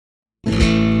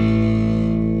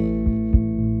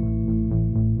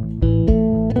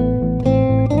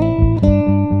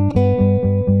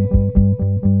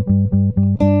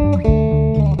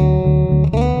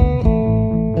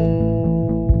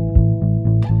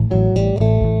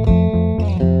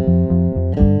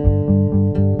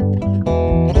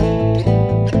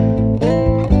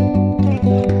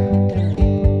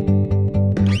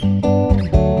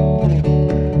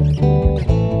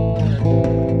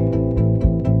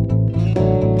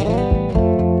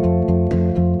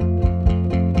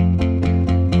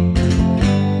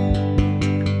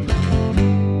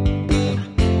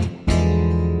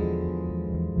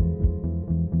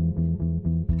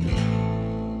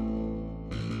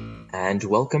And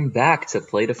welcome back to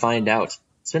Play to Find Out.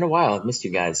 It's been a while. I've missed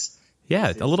you guys.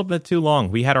 Yeah, a little bit too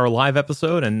long. We had our live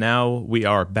episode, and now we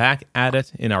are back at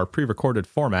it in our pre-recorded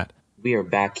format. We are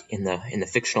back in the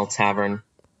fictional tavern,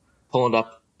 pulling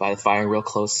up by the fire real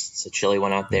close. It's a chilly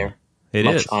one out there. It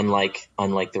Much is.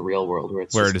 unlike the real world where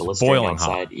it's Where just it is blistering boiling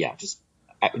outside. hot. Yeah, just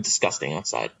disgusting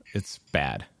outside. It's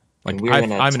bad. Like And we're I'm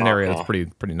gonna in an area talk,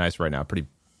 that's pretty nice right now, pretty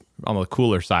on the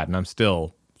cooler side, and I'm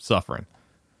still suffering.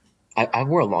 I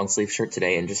wore a long sleeve shirt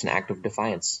today in just an act of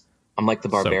defiance. I'm like the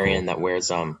barbarian that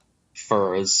wears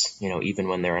furs, even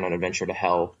when they're on an adventure to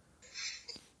hell.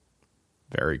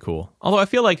 Very cool. Although I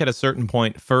feel like at a certain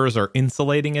point, furs are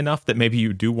insulating enough that maybe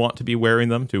you do want to be wearing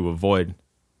them to avoid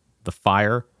the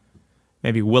fire.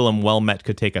 Maybe Willem Wellmet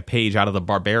could take a page out of the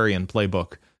barbarian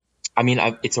playbook. I mean,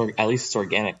 at least it's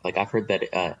organic. Like I've heard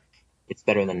that it's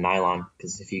better than nylon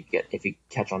because if you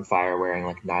catch on fire wearing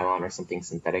like nylon or something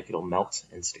synthetic, it'll melt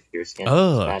and stick to your skin.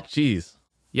 Oh, jeez.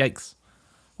 Yikes.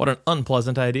 What an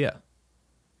unpleasant idea.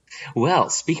 Well,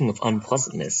 speaking of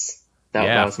unpleasantness,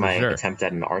 that was my attempt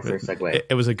at an Arthur segue.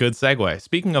 It was a good segue.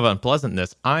 Speaking of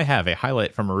unpleasantness, I have a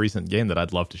highlight from a recent game that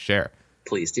I'd love to share.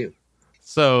 Please do.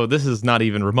 So this is not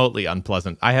even remotely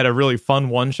unpleasant. I had a really fun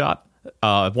one-shot.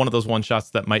 One of those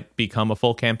one-shots that might become a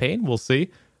full campaign. We'll see.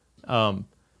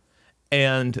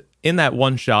 And in that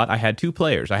one-shot, I had two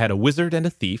players. I had a wizard and a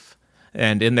thief.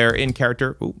 And in their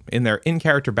in-character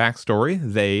backstory,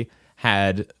 they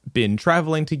had been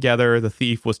traveling together. The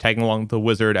thief was tagging along the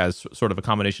wizard as sort of a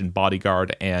combination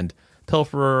bodyguard and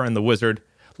pilferer, and the wizard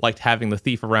liked having the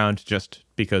thief around just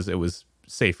because it was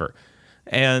safer.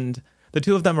 And the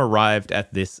two of them arrived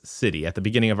at this city at the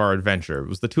beginning of our adventure. It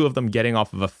was the two of them getting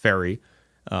off of a ferry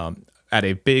at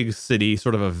a big city,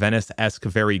 sort of a Venice-esque,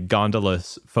 very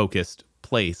gondola-focused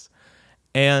place.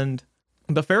 And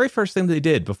the very first thing they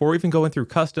did, before even going through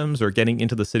customs or getting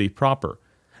into the city proper,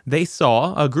 they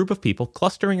saw a group of people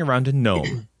clustering around a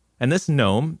gnome. And this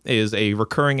gnome is a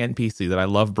recurring NPC that I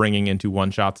love bringing into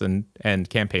one-shots and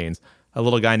campaigns. A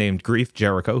little guy named Grief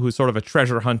Jericho, who's sort of a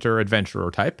treasure hunter, adventurer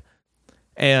type.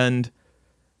 And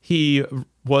he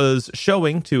was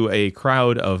showing to a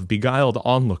crowd of beguiled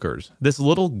onlookers this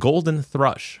little golden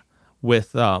thrush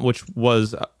with which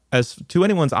was, as to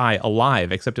anyone's eye,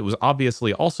 alive, except it was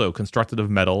obviously also constructed of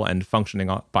metal and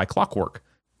functioning by clockwork.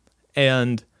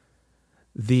 And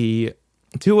the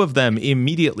two of them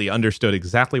immediately understood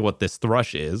exactly what this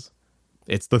thrush is.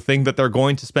 It's the thing that they're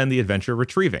going to spend the adventure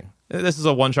retrieving. This is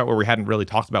a one-shot where we hadn't really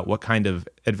talked about what kind of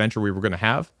adventure we were going to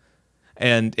have.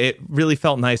 And it really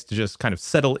felt nice to just kind of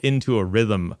settle into a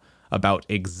rhythm about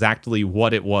exactly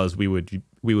what it was we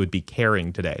would be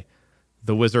carrying today.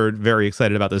 The wizard very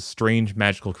excited about this strange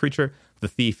magical creature. The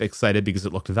thief excited because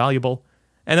it looked valuable.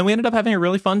 And then we ended up having a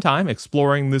really fun time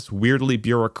exploring this weirdly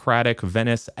bureaucratic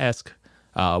Venice-esque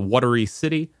watery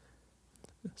city,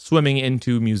 swimming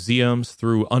into museums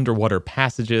through underwater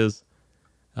passages,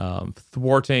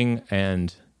 thwarting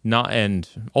and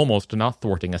almost not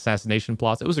thwarting assassination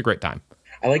plots. It was a great time.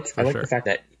 I like the fact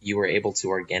that you were able to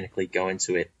organically go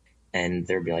into it and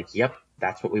they'd be like, yep,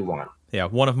 that's what we want. Yeah,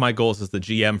 one of my goals as the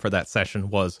GM for that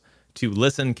session was to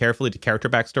listen carefully to character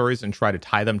backstories and try to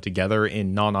tie them together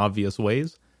in non-obvious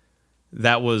ways.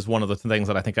 That was one of the things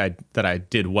that I think I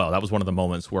did well. That was one of the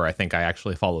moments where I think I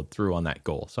actually followed through on that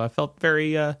goal. So I felt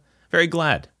very, very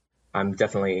glad. I'm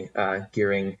definitely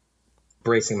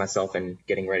bracing myself and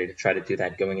getting ready to try to do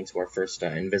that going into our first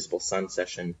Invisible Sun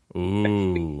session.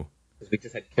 Ooh. We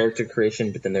just had character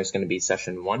creation, but then there's going to be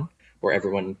session 1 where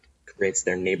everyone creates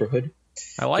their neighborhood.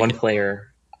 I like one it.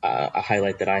 player, a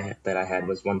highlight that I had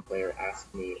was one player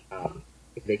asked me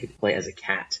if they could play as a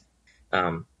cat.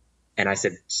 And I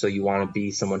said, so you want to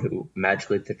be someone who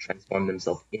magically to transform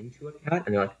themselves into a cat?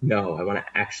 And they're like, no, I want to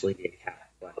actually be a cat,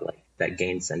 but like that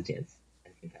gains sentience.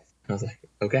 I was like,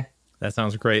 okay. That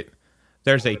sounds great.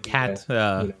 There's a cat.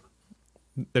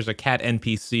 There's a cat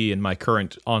NPC in my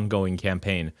current ongoing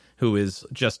campaign who is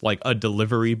just like a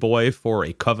delivery boy for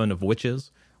a coven of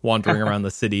witches, wandering around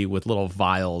the city with little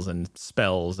vials and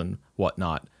spells and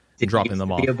whatnot, dropping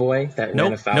them off. Be a boy that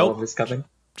ran afoul of this coven?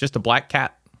 Just a black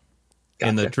cat. Gotcha.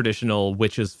 In the traditional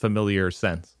witch's familiar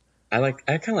sense. I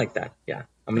kind of like that. Yeah,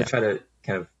 I'm gonna try to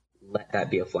kind of let that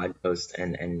be a flag post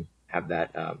and have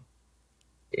that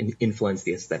influence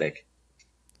the aesthetic.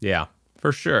 Yeah,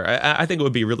 for sure. I think it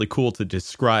would be really cool to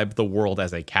describe the world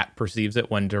as a cat perceives it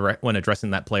when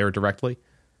addressing that player directly.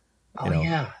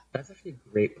 Yeah, that's actually a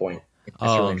great point.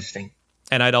 That's really interesting.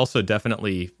 And I'd also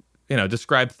definitely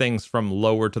describe things from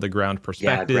lower to the ground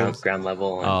perspective. Yeah, ground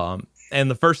level. And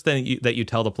the first thing that you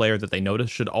tell the player that they notice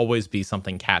should always be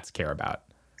something cats care about.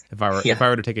 If I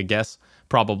were to take a guess,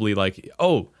 probably like,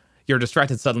 oh, you're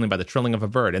distracted suddenly by the trilling of a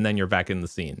bird, and then you're back in the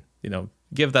scene.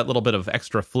 Give that little bit of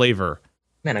extra flavor.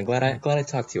 Man, I'm glad I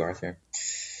talked to you, Arthur.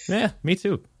 Yeah, me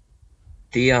too.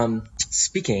 The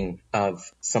speaking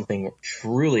of something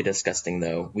truly disgusting,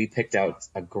 though, we picked out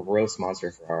a gross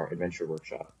monster for our adventure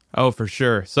workshop. Oh, for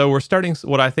sure. So we're starting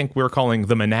what I think we're calling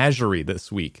the menagerie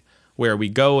this week, where we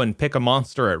go and pick a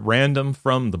monster at random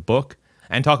from the book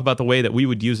and talk about the way that we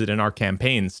would use it in our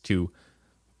campaigns to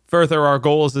further our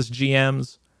goals as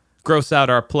GMs, gross out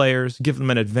our players, give them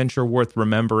an adventure worth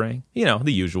remembering.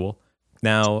 The usual.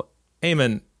 Now,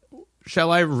 Eamon,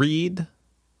 shall I read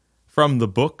from the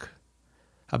book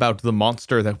about the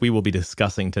monster that we will be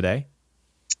discussing today?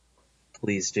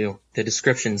 Please do. The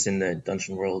descriptions in the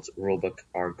Dungeon World rulebook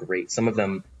are great. Some of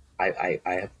them I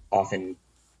have often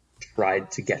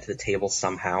tried to get to the table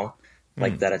somehow,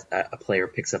 like that a player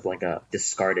picks up like a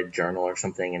discarded journal or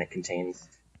something, and it contains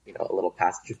a little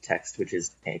passage of text which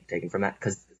is taken from that.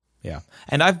 Yeah,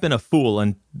 and I've been a fool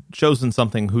and chosen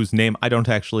something whose name I don't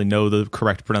actually know the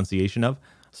correct pronunciation of,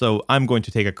 so I'm going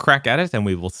to take a crack at it and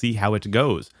we will see how it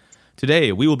goes.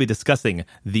 Today we will be discussing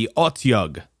the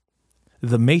Otyugh.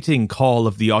 The mating call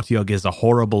of the Otyugh is a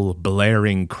horrible,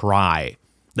 blaring cry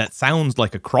that sounds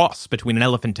like a cross between an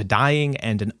elephant dying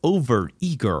and an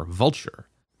over-eager vulture.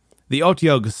 The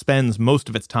Otyugh spends most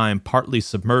of its time partly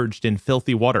submerged in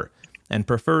filthy water and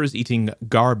prefers eating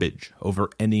garbage over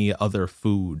any other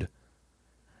food.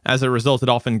 As a result, it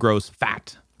often grows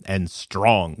fat and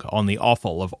strong on the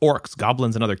offal of orcs,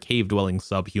 goblins, and other cave-dwelling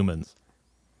subhumans.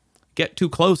 Get too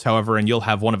close, however, and you'll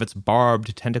have one of its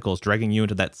barbed tentacles dragging you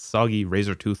into that soggy,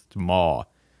 razor-toothed maw.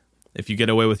 If you get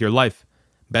away with your life,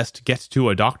 best get to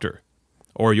a doctor,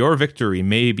 or your victory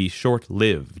may be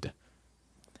short-lived.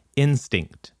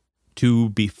 Instinct. To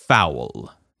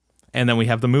befoul. And then we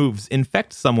have the moves: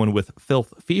 infect someone with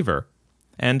Filth Fever,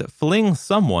 and fling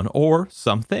someone or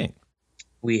something.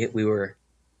 We were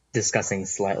discussing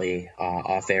slightly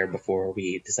off air before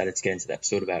we decided to get into the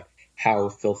episode about how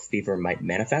Filth Fever might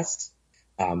manifest.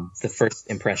 The first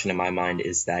impression in my mind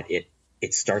is that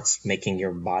it starts making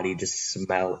your body just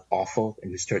smell awful,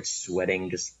 and you start sweating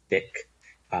just thick,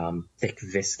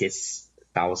 viscous,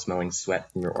 foul-smelling sweat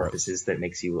from your orifices that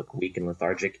makes you look weak and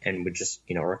lethargic, and would just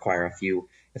require a few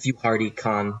hardy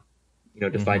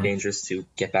defy dangers to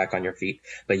get back on your feet.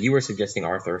 But you were suggesting,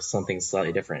 Arthur, something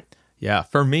slightly different. Yeah,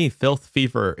 for me, Filth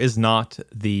Fever is not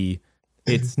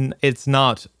it's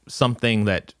not something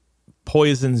that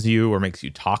poisons you or makes you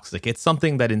toxic. It's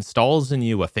something that installs in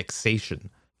you a fixation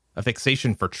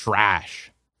for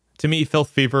trash. To me, Filth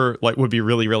Fever would be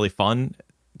really, really fun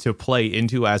to play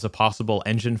into as a possible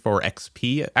engine for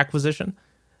XP acquisition.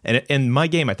 And in my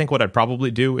game, I think what I'd probably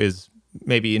do is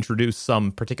maybe introduce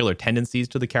some particular tendencies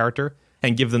to the character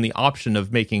and give them the option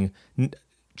of making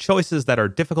choices that are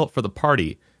difficult for the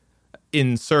party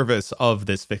in service of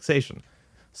this fixation.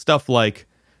 Stuff like,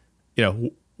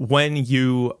 when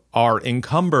you are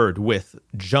encumbered with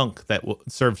junk that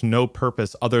serves no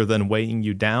purpose other than weighing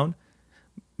you down,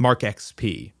 mark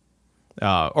XP.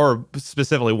 Or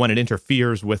specifically when it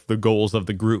interferes with the goals of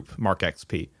the group, mark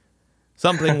XP.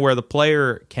 Something where the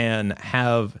player can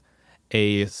have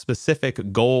a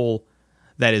specific goal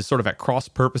that is sort of at cross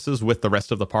purposes with the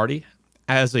rest of the party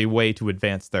as a way to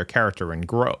advance their character and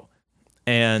grow.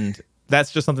 And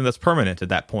that's just something that's permanent at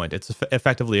that point. It's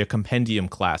effectively a compendium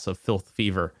class of Filth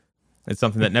Fever. It's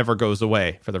something that never goes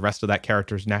away for the rest of that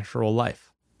character's natural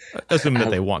life. Assuming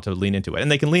that they want to lean into it. And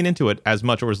they can lean into it as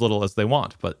much or as little as they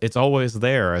want, but it's always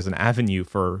there as an avenue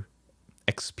for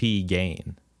XP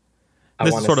gain.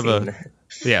 This is sort of a...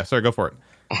 Yeah, sorry, go for it.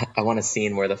 I want a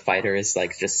scene where the fighter is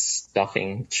just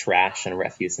stuffing trash and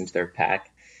refuse into their pack,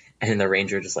 and the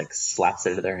ranger just slaps it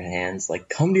into their hands,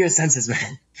 come to your senses,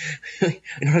 man. We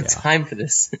don't have time for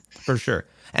this. For sure.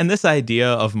 And this idea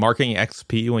of marking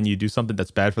XP when you do something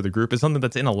that's bad for the group is something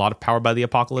that's in a lot of Power by the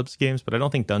Apocalypse games, but I don't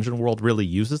think Dungeon World really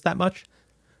uses that much.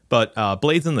 But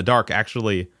Blades in the Dark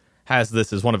actually has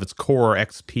this as one of its core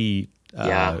XP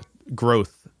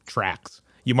growth tracks.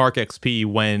 You mark XP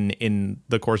when, in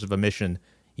the course of a mission,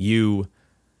 you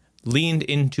leaned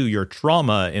into your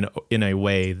trauma in a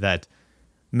way that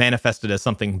manifested as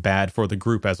something bad for the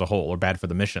group as a whole or bad for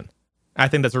the mission. I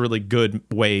think that's a really good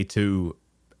way to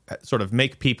sort of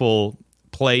make people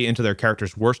play into their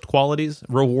character's worst qualities,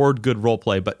 reward good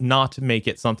roleplay, but not make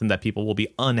it something that people will be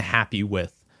unhappy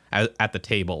with at the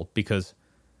table because,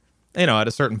 at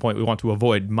a certain point we want to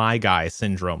avoid my guy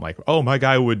syndrome. Oh, my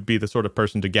guy would be the sort of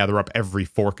person to gather up every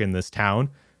fork in this town.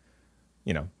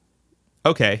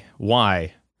 Okay,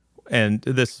 why? And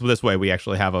this way we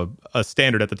actually have a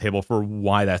standard at the table for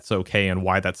why that's okay and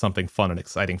why that's something fun and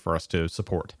exciting for us to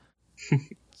support.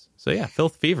 So yeah,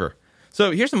 Filth Fever.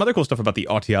 So here's some other cool stuff about the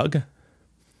Otyugh.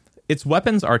 Its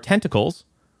weapons are tentacles,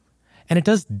 and it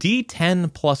does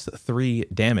D10 plus 3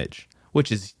 damage,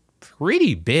 which is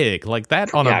pretty big. Like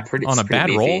that on a bad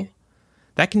beefy roll,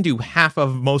 that can do half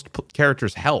of most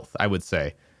characters' health, I would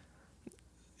say.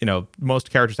 You know,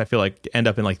 most characters I feel like end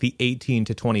up in like the 18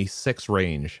 to 26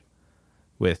 range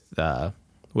with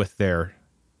their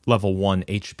level 1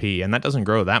 HP, and that doesn't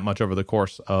grow that much over the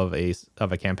course of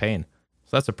a campaign.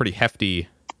 So that's a pretty hefty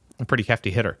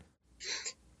hitter.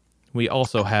 We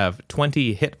also have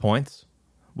 20 hit points,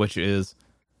 which is,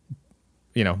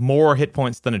 you know, more hit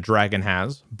points than a dragon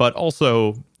has, but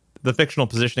also the fictional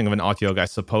positioning of an Otyugh, I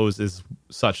suppose, is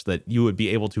such that you would be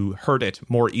able to hurt it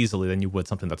more easily than you would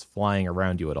something that's flying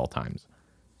around you at all times.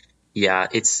 Yeah,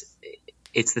 it's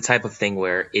the type of thing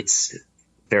where it's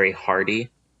very hardy,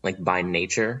 like by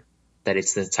nature, that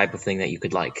it's the type of thing that you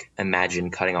could like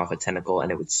imagine cutting off a tentacle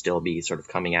and it would still be sort of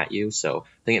coming at you. So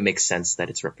I think it makes sense that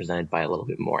it's represented by a little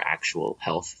bit more actual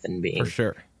health than being, for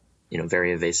sure, you know,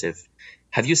 very evasive.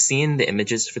 Have you seen the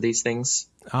images for these things?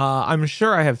 I'm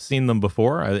sure I have seen them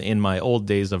before in my old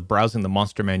days of browsing the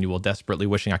monster manual, desperately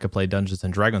wishing I could play Dungeons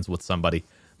and Dragons with somebody.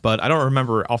 But I don't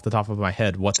remember off the top of my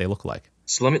head what they look like.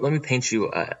 So let me paint you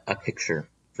a picture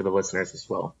for the listeners as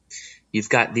well. You've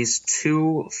got these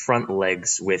two front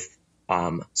legs with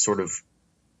sort of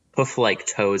hoof-like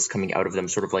toes coming out of them,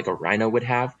 sort of like a rhino would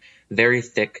have, very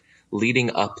thick,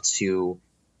 leading up to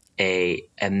a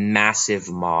massive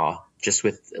maw, just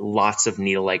with lots of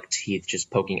needle-like teeth just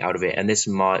poking out of it. And this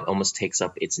maw almost takes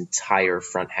up its entire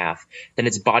front half. Then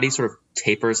its body sort of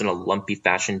tapers in a lumpy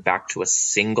fashion back to a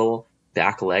single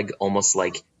back leg, almost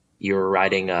like you're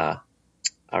riding a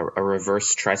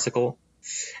reverse tricycle.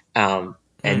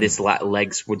 And this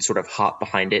legs would sort of hop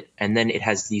behind it. And then it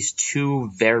has these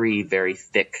two very, very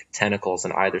thick tentacles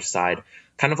on either side,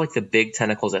 kind of like the big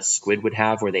tentacles that squid would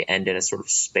have, where they end in a sort of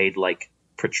spade-like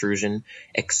protrusion,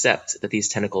 except that these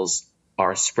tentacles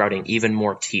are sprouting even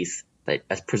more teeth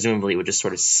that presumably would just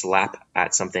sort of slap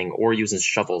at something or uses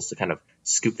shovels to kind of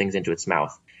scoop things into its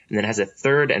mouth. And then it has a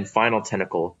third and final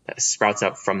tentacle that sprouts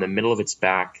out from the middle of its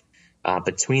back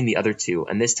between the other two.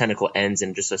 And this tentacle ends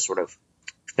in just a sort of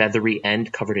feathery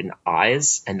end covered in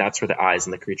eyes, and that's where the eyes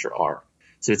in the creature are.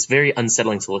 So it's very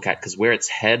unsettling to look at because where its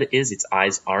head is, its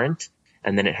eyes aren't.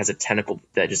 And then it has a tentacle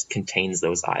that just contains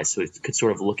those eyes. So it could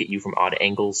sort of look at you from odd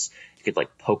angles. You could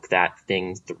like poke that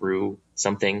thing through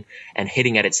something, and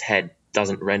hitting at its head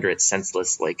doesn't render it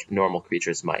senseless like normal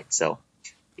creatures might. So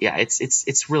yeah,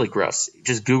 it's really gross.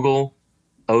 Just Google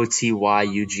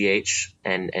Otyugh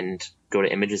and go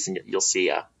to images, and you'll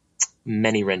see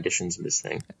many renditions of this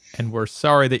thing. And we're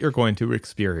sorry that you're going to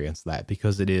experience that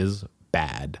because it is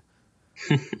bad.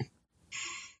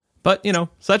 But, you know,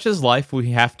 such is life.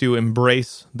 We have to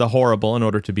embrace the horrible in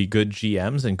order to be good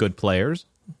GMs and good players.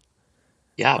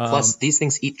 Yeah, plus these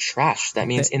things eat trash. That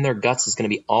means in their guts is going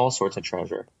to be all sorts of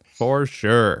treasure. For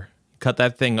sure. Cut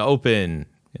that thing open,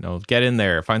 you know, get in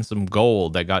there, find some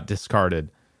gold that got discarded.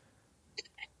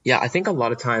 Yeah, I think a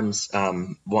lot of times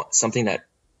something that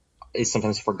is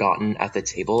sometimes forgotten at the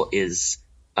table is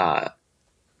that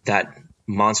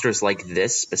monsters like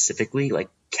this specifically like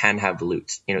can have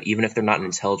loot. You know, even if they're not an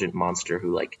intelligent monster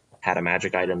who like had a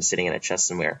magic item sitting in a chest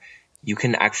somewhere, you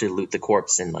can actually loot the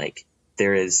corpse, and like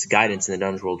there is guidance in the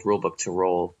Dungeon World rulebook to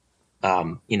roll,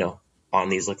 you know, on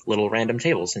these like little random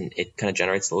tables, and it kind of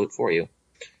generates the loot for you.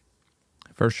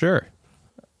 For sure.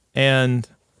 And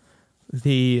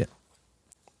the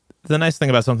nice thing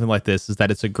about something like this is that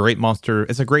it's a great monster.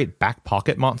 It's a great back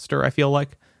pocket monster, I feel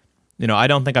like. You know, I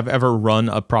don't think I've ever run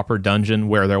a proper dungeon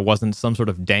where there wasn't some sort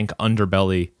of dank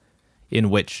underbelly in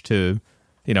which to,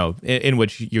 you know, in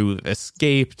which you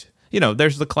escaped. You know,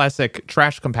 there's the classic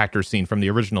trash compactor scene from the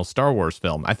original Star Wars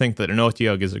film. I think that an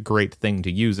Otyugh is a great thing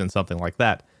to use in something like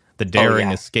that. The daring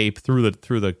escape through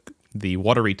the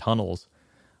watery tunnels.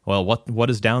 Well, what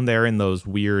is down there in those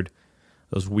weird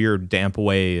damp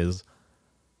ways?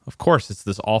 Of course, it's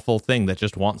this awful thing that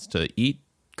just wants to eat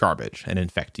garbage and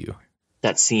infect you.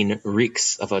 That scene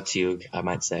reeks of Otyugh, I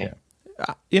might say.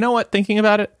 Yeah. You know what? Thinking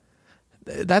about it,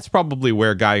 that's probably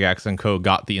where Gygax and Co.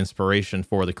 got the inspiration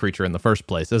for the creature in the first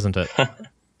place, isn't it?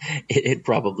 It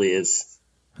probably is.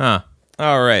 Huh.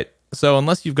 All right. So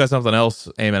unless you've got something else,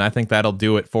 Eamon, I think that'll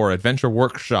do it for Adventure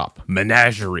Workshop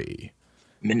Menagerie.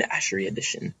 Menagerie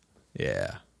edition.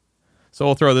 Yeah. So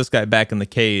we'll throw this guy back in the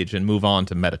cage and move on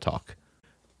to Meta Talk.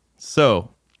 So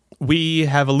we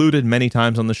have alluded many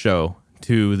times on the show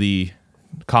to the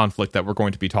conflict that we're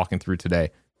going to be talking through today.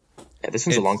 Yeah, this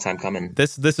one's a long time coming.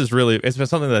 This is really, it's been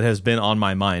something that has been on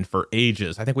my mind for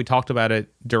ages. I think we talked about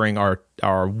it during our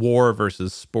war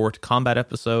versus sport combat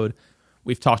episode.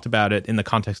 We've talked about it in the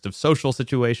context of social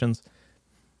situations.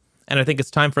 And I think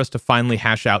it's time for us to finally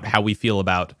hash out how we feel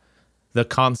about the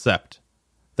concept,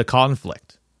 the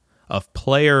conflict of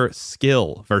player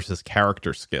skill versus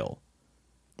character skill.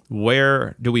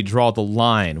 Where do we draw the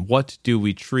line? What do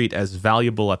we treat as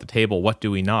valuable at the table? What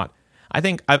do we not? I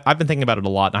think I've been thinking about it a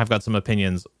lot, and I've got some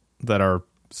opinions that are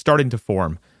starting to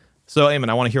form. So, Eamon,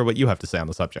 I want to hear what you have to say on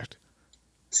the subject.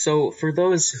 So for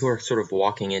those who are sort of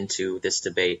walking into this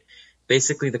debate,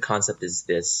 basically the concept is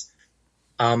this.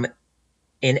 In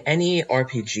any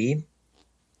RPG,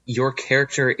 your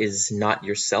character is not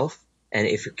yourself. And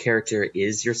if your character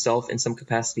is yourself in some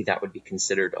capacity, that would be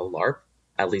considered a LARP,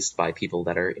 at least by people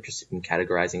that are interested in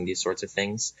categorizing these sorts of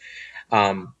things.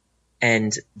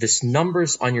 And this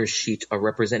numbers on your sheet are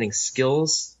representing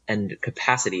skills and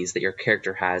capacities that your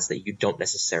character has that you don't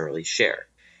necessarily share.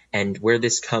 And where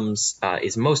this comes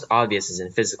is most obvious is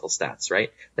in physical stats,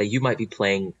 right? That you might be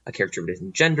playing a character with a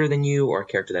different gender than you, or a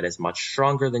character that is much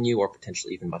stronger than you, or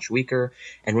potentially even much weaker.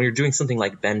 And when you're doing something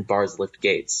like bend bars, lift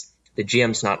gates, the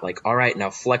GM's not like, all right, now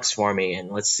flex for me and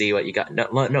let's see what you got.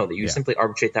 No, you simply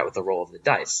arbitrate that with the roll of the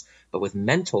dice. But with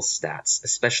mental stats,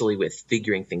 especially with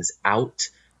figuring things out,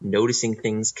 noticing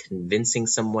things, convincing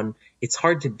someone, it's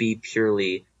hard to be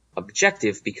purely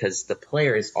objective because the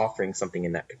player is offering something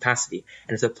in that capacity.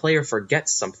 And if the player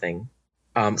forgets something,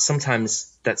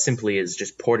 sometimes that simply is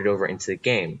just ported over into the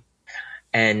game.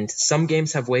 And some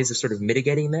games have ways of sort of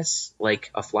mitigating this,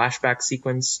 like a flashback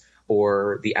sequence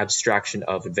or the abstraction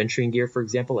of adventuring gear, for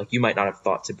example. Like you might not have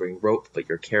thought to bring rope, but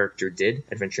your character did.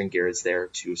 Adventuring gear is there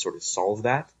to sort of solve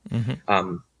that.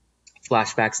 Mm-hmm.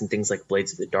 Flashbacks and things like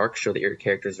Blades of the Dark show that your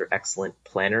characters are excellent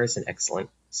planners and excellent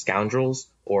scoundrels,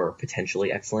 or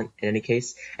potentially excellent in any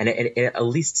case, and it at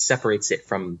least separates it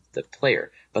from the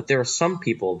player. But there are some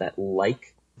people that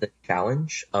like the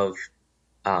challenge of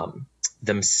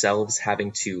themselves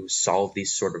having to solve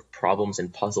these sort of problems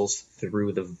and puzzles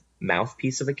through the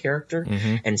mouthpiece of a character,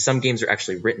 and some games are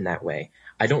actually written that way.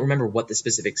 I don't remember what the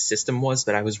specific system was,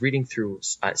 but I was reading through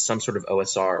some sort of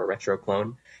OSR or retro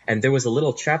clone, and there was a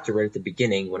little chapter right at the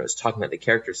beginning when it was talking about the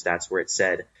character stats where it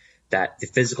said that the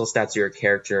physical stats are your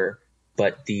character,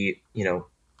 but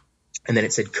and then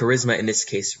it said charisma in this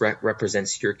case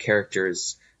represents your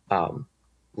character's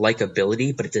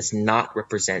likability, but it does not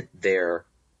represent their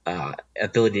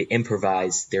ability to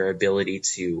improvise, their ability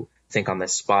to think on the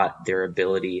spot, their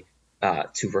ability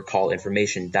to recall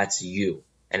information. That's you.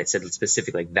 And it said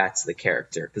specifically like that's the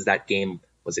character, because that game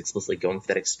was explicitly going for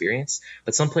that experience.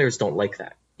 But some players don't like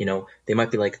that. They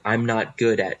might be like, I'm not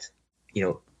good at,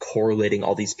 correlating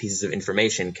all these pieces of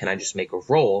information. Can I just make a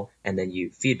roll and then you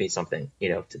feed me something,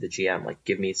 to the GM, like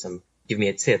give me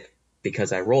a tip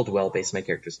because I rolled well based on my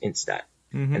character's int stat.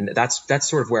 Mm-hmm. And that's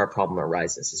sort of where our problem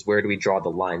arises, is where do we draw the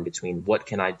line between what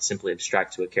can I simply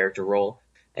abstract to a character roll,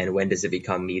 and when does it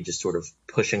become me just sort of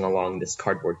pushing along this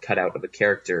cardboard cutout of a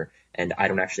character and I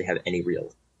don't actually have any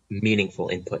real meaningful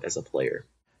input as a player.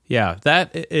 Yeah,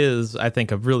 that is, I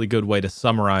think, a really good way to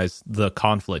summarize the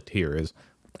conflict here is,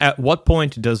 at what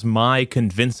point does my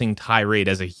convincing tirade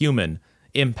as a human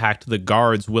impact the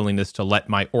guard's willingness to let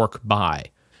my orc by?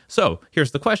 So,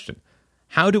 here's the question.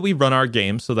 How do we run our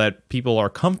game so that people are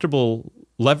comfortable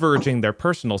leveraging their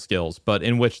personal skills, but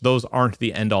in which those aren't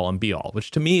the end-all and be-all,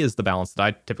 which to me is the balance that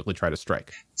I typically try to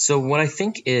strike? So what I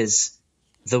think is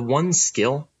the one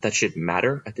skill that should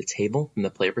matter at the table from the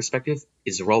player perspective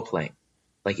is role-playing.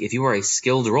 Like, if you are a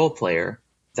skilled role player,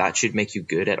 that should make you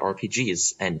good at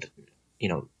RPGs and,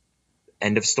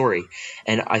 end of story.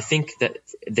 And I think that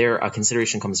a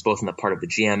consideration comes both on the part of the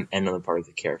GM and on the part of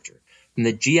the character. From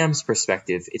the GM's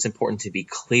perspective, it's important to be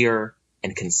clear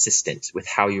and consistent with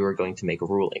how you are going to make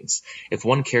rulings. If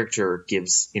one character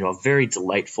gives, a very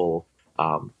delightful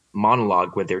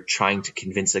monologue where they're trying to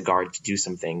convince a guard to do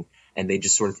something, and they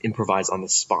just sort of improvise on the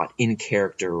spot in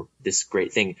character this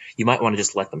great thing, you might want to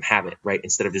just let them have it, right?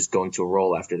 Instead of just going to a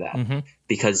roll after that,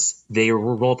 because they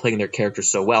were role playing their character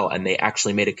so well, and they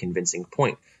actually made a convincing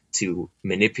point to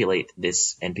manipulate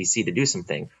this NPC to do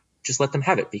something. Just let them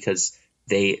have it, because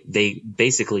they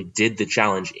basically did the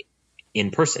challenge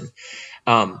in person.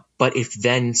 But if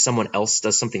then someone else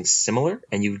does something similar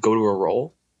and you go to a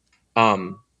roll,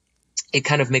 it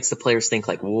kind of makes the players think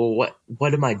like, well,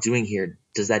 what am I doing here?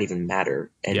 Does that even matter?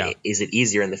 And is it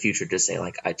easier in the future to say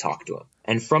like, I talked to him?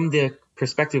 And from the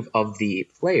perspective of the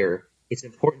player, it's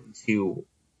important to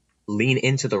lean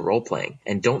into the role playing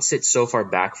and don't sit so far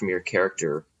back from your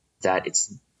character that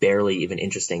it's barely even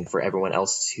interesting for everyone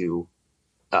else to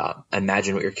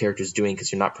imagine what your character is doing,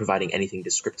 because you're not providing anything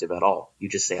descriptive at all. You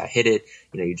just say, I hit it.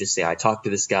 You just say, I talked to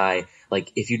this guy.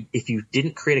 Like, if you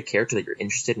didn't create a character that you're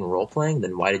interested in role playing,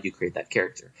 then why did you create that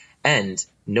character? And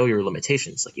know your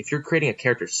limitations. Like, if you're creating a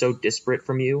character so disparate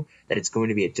from you that it's going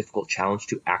to be a difficult challenge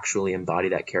to actually embody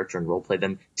that character and role play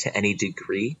them to any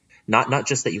degree, not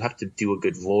just that you have to do a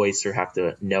good voice or have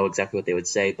to know exactly what they would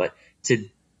say, but to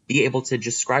be able to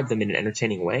describe them in an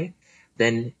entertaining way,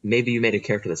 then maybe you made a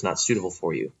character that's not suitable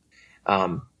for you.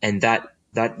 And that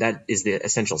is the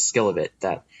essential skill of it,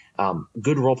 that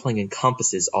good role-playing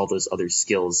encompasses all those other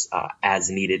skills as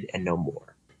needed and no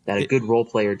more. That a good role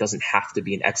player doesn't have to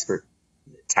be an expert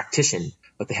tactician,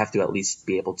 but they have to at least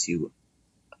be able to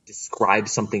describe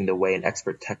something the way an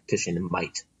expert tactician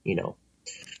might,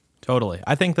 Totally.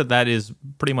 I think that is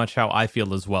pretty much how I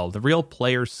feel as well. The real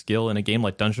player skill in a game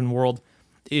like Dungeon World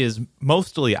is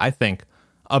mostly, I think,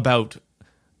 about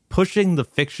pushing the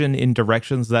fiction in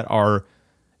directions that are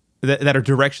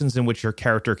directions in which your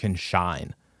character can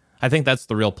shine. I think that's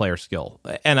the real player skill.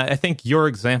 And I think your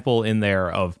example in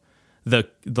there of the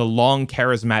long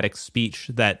charismatic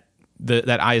speech that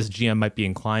I as GM might be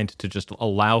inclined to just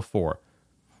allow for,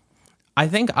 I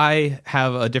think I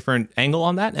have a different angle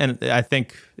on that, and I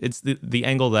think it's the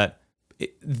angle that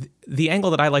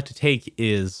I like to take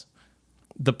is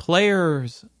the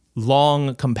player's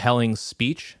long, compelling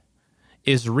speech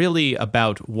is really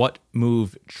about what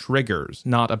move triggers,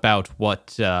 not about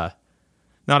what the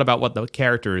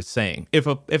character is saying. If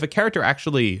a character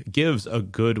actually gives a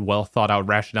good, well thought out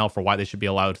rationale for why they should be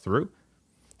allowed through,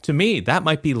 to me that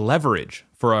might be leverage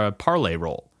for a parlay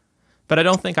roll. But I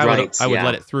don't think I would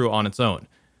let it through on its own.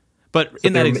 But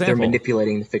in that example, they're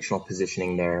manipulating the fictional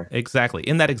positioning there. Exactly.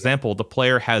 In that example, the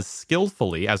player has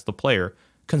skillfully, as the player,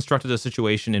 constructed a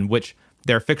situation in which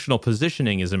their fictional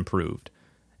positioning is improved.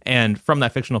 And from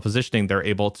that fictional positioning, they're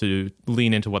able to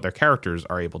lean into what their characters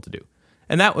are able to do.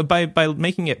 And that by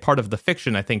making it part of the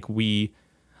fiction, I think we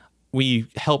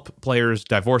help players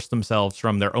divorce themselves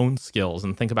from their own skills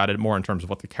and think about it more in terms of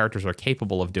what the characters are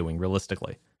capable of doing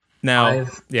realistically. Now,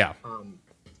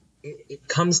 it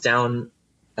comes down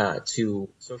to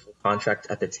social contract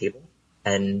at the table,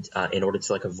 and in order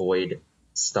to avoid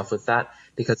stuff with that,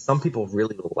 because some people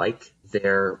really like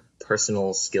their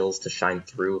personal skills to shine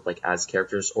through as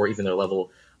characters, or even their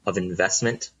level of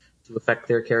investment to affect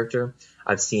their character.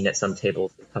 I've seen at some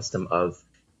tables the custom of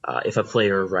if a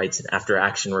player writes an after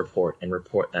action report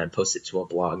and posts it to a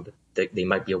blog, they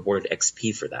might be awarded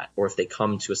XP for that. Or if they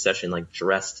come to a session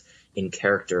dressed in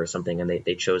character or something, and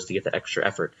they chose to get that extra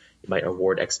effort, you might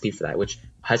award XP for that, which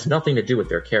has nothing to do with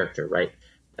their character, right?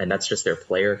 And that's just their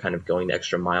player kind of going the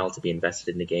extra mile to be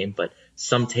invested in the game. But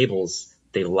some tables,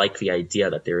 they like the idea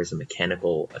that there is a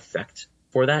mechanical effect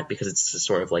for that, because it's a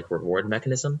sort of reward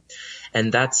mechanism.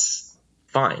 And that's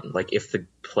fine. If the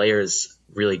players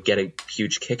really get a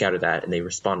huge kick out of that and they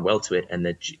respond well to it, and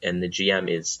the GM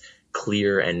is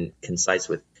clear and concise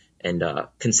and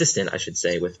consistent, I should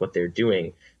say, with what they're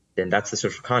doing, then that's the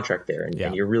social contract there.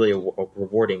 And you're really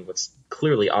rewarding what's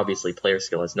clearly, obviously, player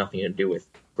skill, has nothing to do with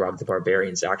Grog the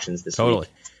Barbarian's actions this week.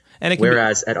 And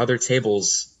whereas at other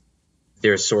tables,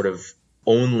 there's sort of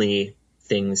only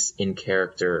things in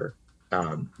character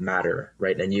matter,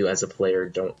 right? And you as a player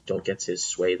don't get to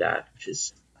sway that, which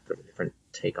is a different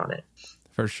take on it.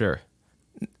 For sure.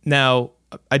 Now,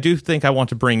 I do think I want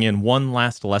to bring in one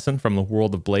last lesson from the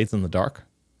world of Blades in the Dark,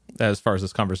 as far as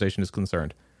this conversation is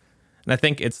concerned. And I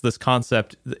think it's this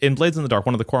concept in Blades in the Dark.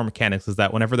 One of the core mechanics is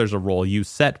that whenever there's a roll, you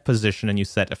set position and you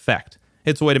set effect.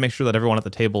 It's a way to make sure that everyone at the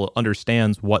table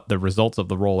understands what the results of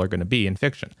the roll are going to be in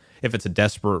fiction. If it's a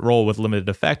desperate roll with limited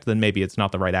effect, then maybe it's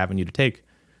not the right avenue to take.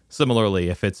 Similarly,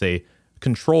 if it's a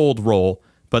controlled roll,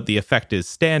 but the effect is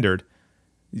standard,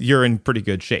 you're in pretty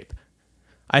good shape.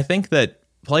 I think that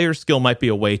player skill might be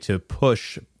a way to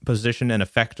push position and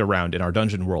effect around in our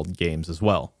Dungeon World games as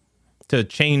well, to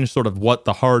change sort of what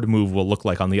the hard move will look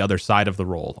like on the other side of the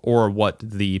roll, or what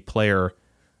the player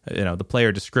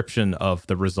description of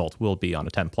the result will be on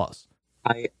a 10+.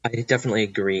 I definitely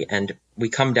agree. And we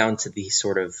come down to the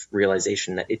sort of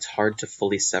realization that it's hard to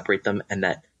fully separate them, and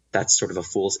that's sort of a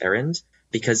fool's errand,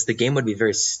 because the game would be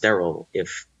very sterile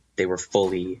if they were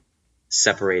fully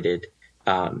separated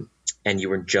and you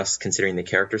were just considering the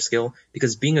character skill,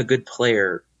 because being a good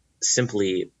player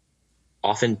simply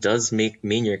often does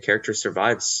mean your character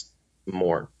survives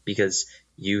more, because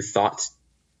you thought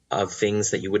of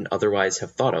things that you wouldn't otherwise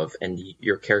have thought of, and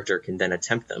your character can then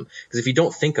attempt them. Because if you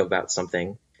don't think about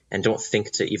something and don't think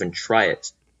to even try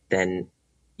it, then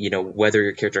whether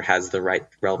your character has the right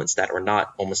relevant stat or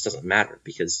not almost doesn't matter,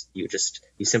 because you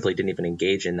simply didn't even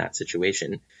engage in that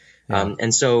situation. Yeah.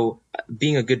 And so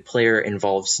being a good player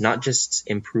involves not just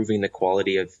improving the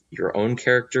quality of your own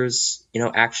character's,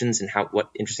 actions and what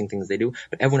interesting things they do,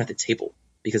 but everyone at the table,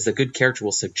 because the good character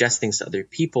will suggest things to other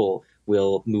people,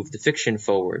 will move the fiction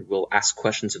forward, will ask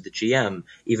questions of the GM,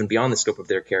 even beyond the scope of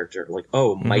their character. Like,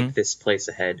 oh, might this place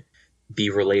ahead be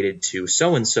related to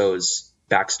so-and-so's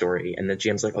backstory? And the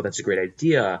GM's like, oh, that's a great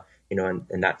idea,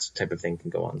 and that type of thing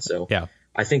can go on. So yeah.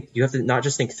 I think you have to not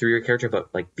just think through your character,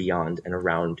 but like beyond and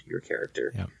around your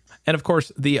character. Yeah. And of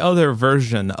course, the other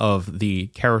version of the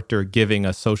character giving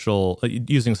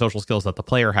using social skills that the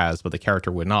player has, but the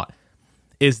character would not,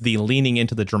 is the leaning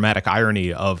into the dramatic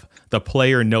irony of the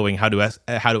player knowing how to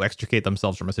extricate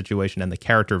themselves from a situation and the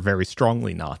character very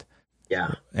strongly not.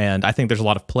 Yeah. And I think there's a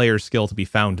lot of player skill to be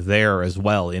found there as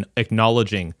well, in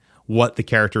acknowledging what the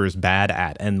character is bad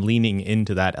at and leaning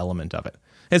into that element of it.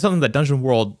 It's something that Dungeon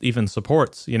World even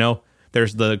supports.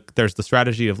 There's the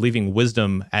strategy of leaving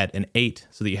wisdom at an 8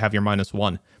 so that you have your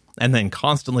 -1, and then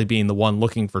constantly being the one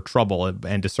looking for trouble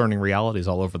and discerning realities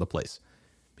all over the place.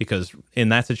 Because in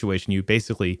that situation, you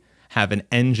basically have an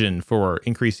engine for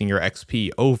increasing your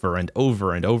XP over and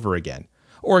over and over again,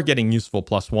 or getting useful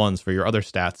 +1s for your other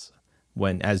stats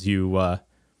as you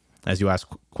ask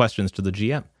questions to the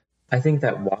GM. I think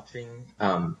that watching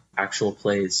actual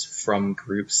plays from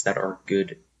groups that are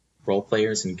good role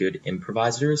players and good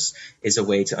improvisers is a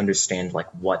way to understand like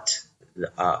what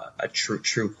a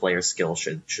true player skill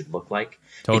should look like.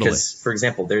 Totally. Because, for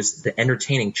example, there's the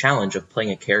entertaining challenge of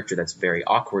playing a character that's very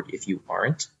awkward if you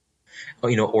aren't,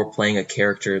 or playing a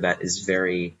character that is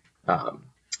very,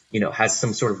 has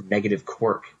some sort of negative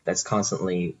quirk that's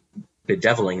constantly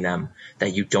bedeviling them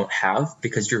that you don't have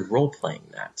because you're role playing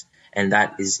that. And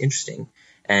that is interesting.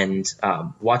 And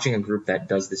watching a group that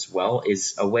does this well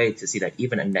is a way to see that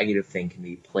even a negative thing can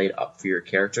be played up for your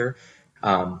character,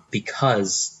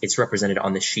 because it's represented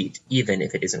on the sheet, even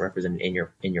if it isn't represented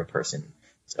in your person.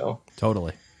 So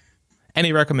totally.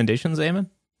 Any recommendations, Eamon?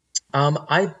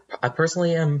 I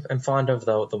personally am fond of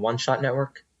the One Shot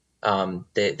Network.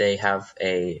 They have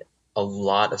a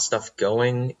lot of stuff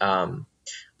going.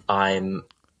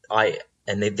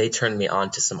 And they turned me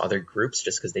on to some other groups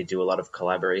just because they do a lot of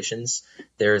collaborations.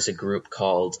 There's a group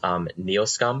called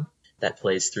Neoscum that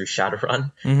plays through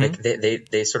Shadowrun. Like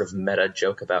they sort of meta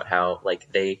joke about how like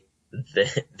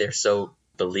they're so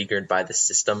beleaguered by the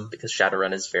system because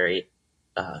Shadowrun is very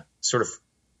sort of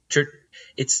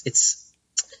it's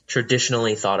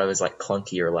traditionally thought of as like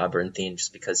clunky or labyrinthine,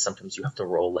 just because sometimes you have to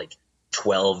roll like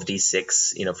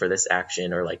 12d6 for this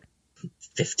action, or like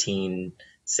 15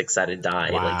 6-sided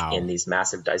die. Wow. Like in these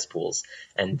massive dice pools,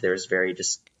 and there's very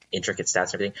just intricate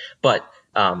stats and everything. But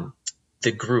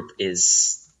the group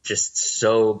is just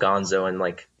so gonzo, and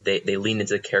like they lean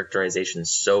into the characterization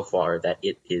so far that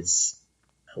it's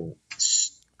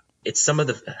some of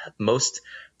the most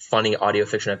funny audio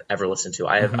fiction I've ever listened to.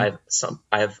 I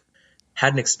have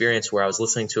had an experience where I was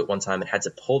listening to it one time and had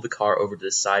to pull the car over to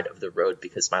the side of the road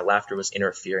because my laughter was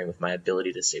interfering with my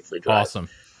ability to safely drive. Awesome.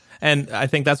 And I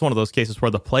think that's one of those cases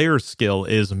where the player's skill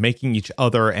is making each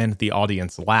other and the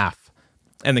audience laugh.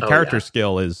 And the character's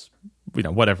skill is,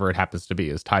 whatever it happens to be,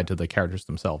 is tied to the characters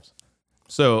themselves.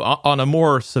 So on a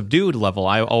more subdued level,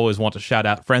 I always want to shout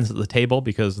out friends at the table,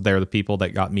 because they're the people that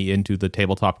got me into the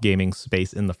tabletop gaming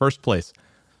space in the first place.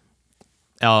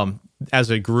 As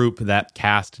a group, that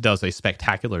cast does a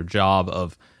spectacular job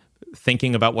of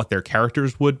thinking about what their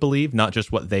characters would believe, not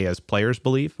just what they as players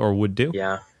believe or would do.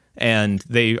 Yeah. And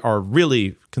they are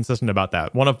really consistent about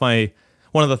that. One of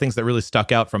the things that really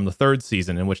stuck out from the third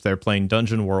season, in which they're playing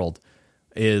Dungeon World,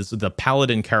 is the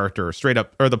paladin character straight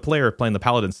up, or the player playing the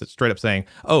paladin straight up saying,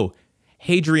 "Oh,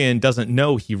 Hadrian doesn't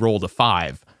know he rolled a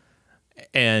 5,"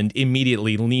 and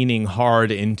immediately leaning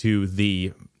hard into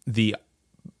the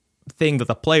thing that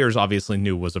the players obviously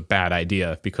knew was a bad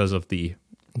idea because of the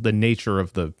nature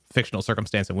of the fictional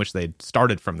circumstance in which they'd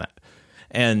started from that.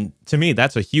 And to me,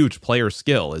 that's a huge player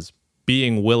skill, is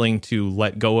being willing to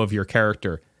let go of your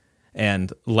character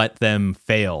and let them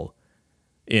fail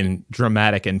in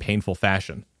dramatic and painful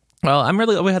fashion. Well, I'm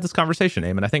really glad we had this conversation,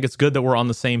 Eamon. I think it's good that we're on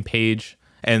the same page,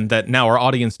 and that now our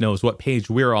audience knows what page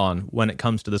we're on when it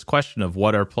comes to this question of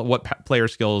what player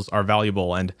skills are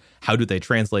valuable and how do they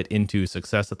translate into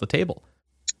success at the table.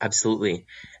 Absolutely.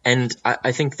 And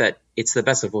I think that it's the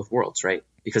best of both worlds, right?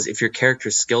 Because if your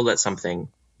character's skilled at something,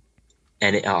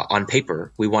 and on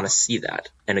paper, we want to see that.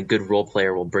 And a good role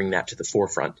player will bring that to the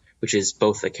forefront, which is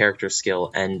both the character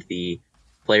skill and the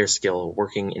player skill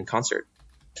working in concert.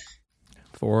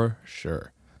 For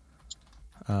sure.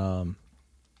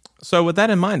 So with that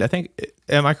in mind, I think,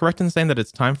 am I correct in saying that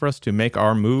it's time for us to make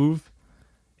our move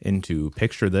into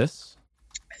Picture This?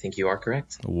 I think you are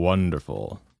correct.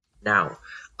 Wonderful. Now,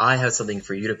 I have something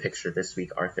for you to picture this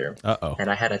week, Arthur. Uh-oh. And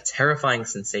I had a terrifying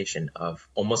sensation of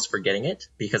almost forgetting it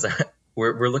because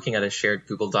we're looking at a shared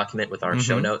Google document with our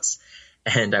show notes,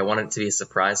 and I wanted it to be a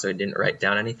surprise, so I didn't write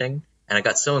down anything. And I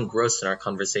got so engrossed in our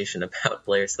conversation about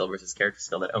player skill versus character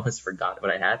skill that I almost forgot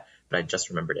what I had, but I just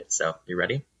remembered it. So, you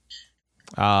ready?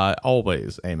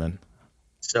 Always, Eamon.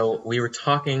 So we were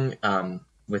talking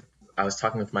I was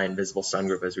talking with my Invisible Sun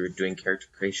group as we were doing character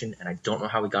creation, and I don't know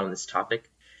how we got on this topic,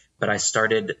 but I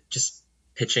started just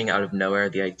pitching out of nowhere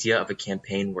the idea of a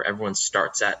campaign where everyone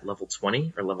starts at level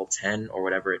 20 or level 10 or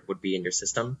whatever it would be in your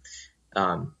system.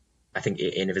 I think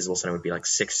in Invisible Sun it would be like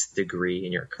 6th degree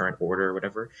in your current order or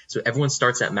whatever. So everyone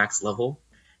starts at max level,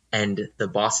 and the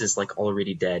boss is like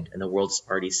already dead and the world's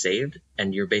already saved,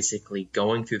 and you're basically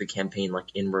going through the campaign like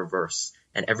in reverse.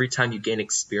 And every time you gain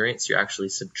experience, you're actually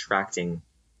subtracting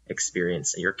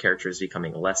experience, and your character is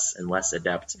becoming less and less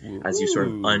adept as you sort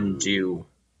of undo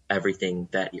everything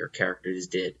that your characters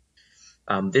did.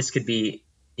 This could be,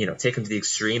 taken to the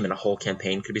extreme, and a whole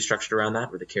campaign could be structured around that,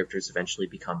 where the characters eventually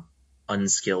become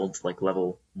unskilled, like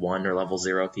level 1 or level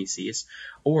 0 PCs,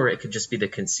 or it could just be the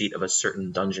conceit of a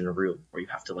certain dungeon room where you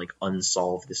have to like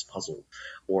unsolve this puzzle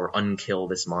or unkill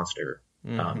this monster,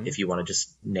 if you want to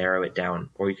just narrow it down,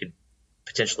 or you could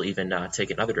potentially even take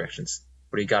it in other directions.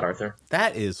 What do you got, Arthur?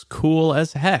 That is cool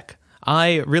as heck.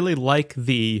 I really like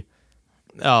the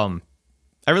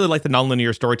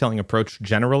nonlinear storytelling approach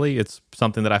generally. It's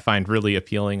something that I find really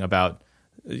appealing about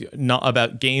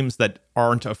games that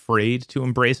aren't afraid to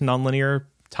embrace nonlinear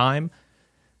time.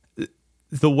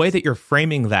 The way that you're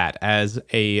framing that as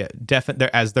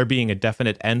there being a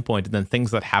definite endpoint and then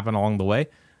things that happen along the way,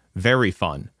 very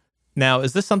fun. Now,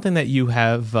 is this something that you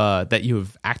have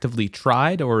actively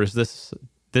tried, or is this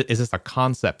a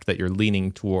concept that you're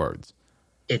leaning towards?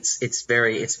 It's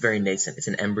very nascent. It's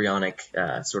an embryonic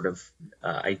sort of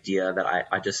idea that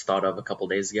I just thought of a couple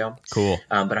days ago. Cool.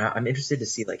 But I'm interested to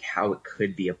see like how it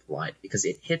could be applied, because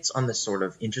it hits on this sort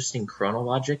of interesting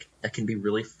chronologic that can be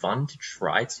really fun to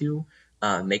try to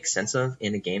make sense of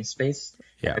in a game space.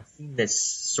 Yeah. I've seen this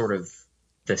sort of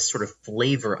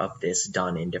flavor of this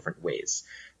done in different ways.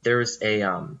 There's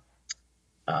a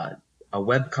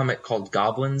webcomic called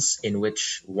Goblins, in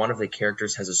which one of the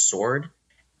characters has a sword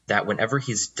that whenever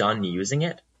he's done using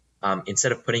it,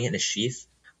 instead of putting it in a sheath,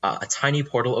 a tiny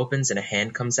portal opens and a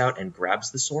hand comes out and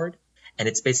grabs the sword. And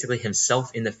it's basically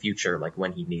himself in the future, like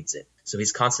when he needs it. So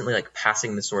he's constantly like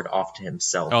passing the sword off to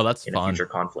himself in a future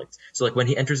conflict. So like when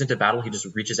he enters into battle, he just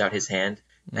reaches out his hand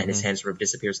and his hand sort of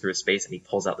disappears through space and he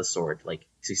pulls out the sword. Like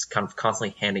he's kind of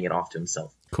constantly handing it off to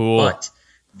himself. Cool. But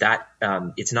that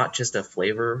it's not just a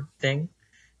flavor thing.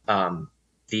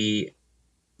 The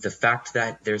fact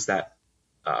that there's that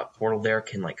portal there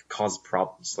can like cause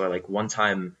problems. So like one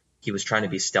time he was trying to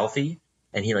be stealthy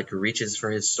and he like reaches for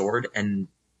his sword and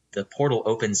the portal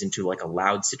opens into like a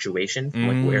loud situation from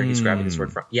like where he's grabbing the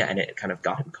sword from. Yeah, and it kind of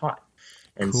got him caught.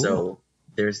 And so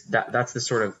there's that's the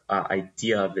sort of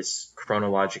idea of this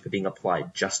chronologic being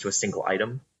applied just to a single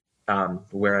item,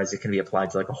 whereas it can be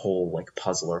applied to like a whole like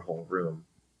puzzle or whole room.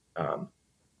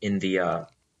 In the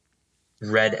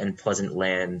Red and Pleasant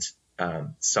Land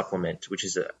supplement, which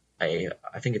is I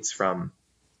think it's from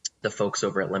the folks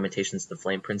over at Lamentations of the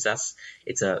Flame Princess.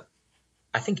 It's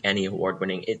I think Annie award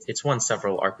winning. It's won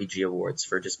several RPG awards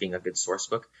for just being a good source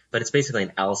book, but it's basically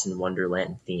an Alice in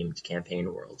Wonderland themed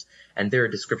campaign world. And there are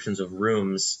descriptions of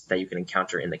rooms that you can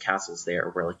encounter in the castles there,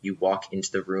 where like you walk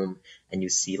into the room and you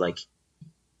see like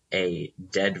a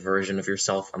dead version of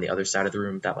yourself on the other side of the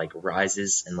room that like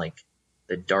rises and like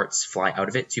the darts fly out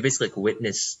of it. So you basically like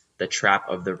witness the trap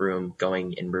of the room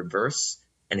going in reverse.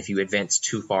 And if you advance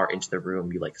too far into the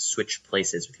room, you like switch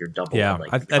places with your double and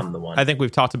like become the one. I think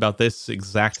we've talked about this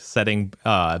exact setting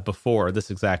before, this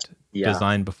exact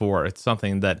design before. It's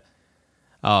something that,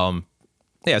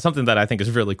 something that I think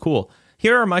is really cool.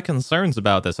 Here are my concerns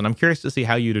about this, and I'm curious to see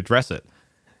how you'd address it.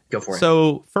 Go for it.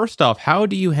 So first off, how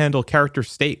do you handle character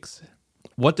stakes?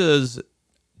 What does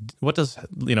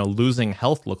losing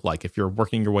health look like if you're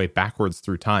working your way backwards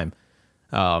through time?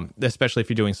 Especially if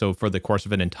you're doing so for the course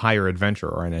of an entire adventure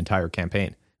or an entire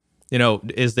campaign.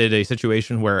 Is it a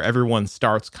situation where everyone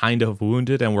starts kind of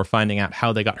wounded and we're finding out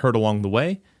how they got hurt along the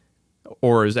way?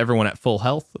 Or is everyone at full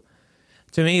health?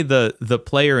 To me, the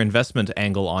player investment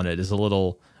angle on it is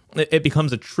it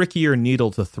becomes a trickier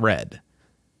needle to thread.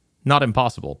 Not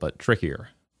impossible, but trickier.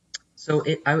 So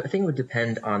I think it would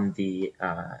depend on the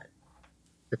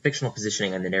fictional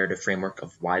positioning and the narrative framework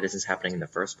of why this is happening in the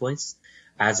first place.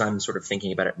 as I'm sort of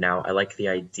thinking about it now, I like the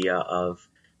idea of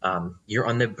you're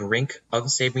on the brink of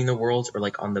saving the world, or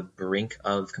like on the brink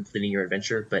of completing your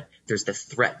adventure, but there's the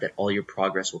threat that all your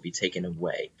progress will be taken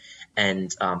away.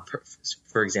 And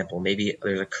for example, maybe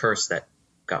there's a curse that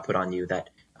got put on you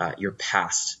that your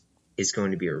past is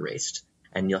going to be erased,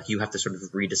 and you have to sort of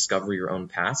rediscover your own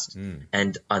past.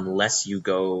 And unless you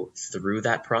go through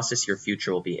that process, your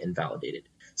future will be invalidated.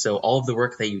 So all of the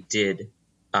work that you did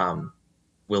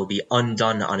will be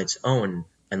undone on its own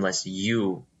unless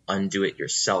you undo it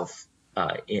yourself,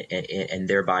 and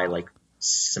thereby like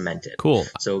cement it. Cool.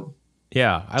 So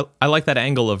yeah, I like that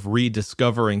angle of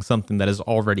rediscovering something that has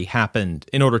already happened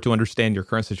in order to understand your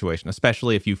current situation,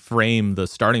 especially if you frame the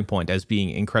starting point as being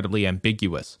incredibly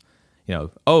ambiguous. You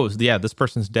know, oh yeah, this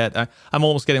person's dead. I'm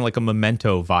almost getting like a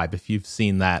Memento vibe, if you've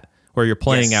seen that, where you're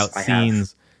playing out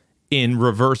scenes in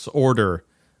reverse order,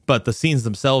 but the scenes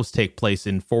themselves take place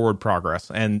in forward progress,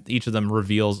 and each of them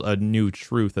reveals a new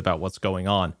truth about what's going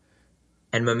on.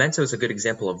 And Memento is a good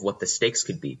example of what the stakes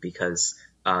could be, because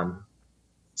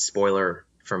spoiler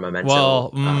for Memento.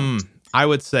 Well, I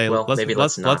would say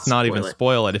let's not even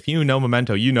spoil it. If you know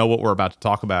Memento, you know what we're about to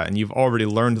talk about, and you've already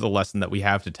learned the lesson that we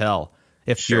have to tell.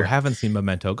 If you haven't seen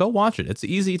Memento, go watch it. It's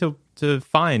easy to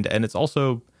find, and it's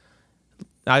also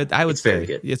I would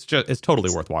say it's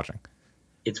totally worth watching.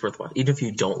 It's worth watching. Even if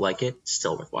you don't like it,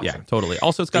 still worth watching. Yeah, totally.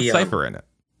 Also, it's got Cypher in it.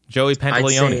 Joey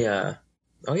Pantaleone.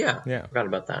 I forgot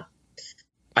about that.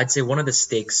 I'd say one of the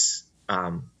stakes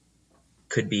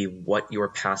could be what your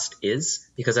past is,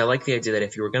 because I like the idea that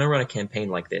if you were going to run a campaign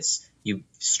like this, you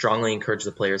strongly encourage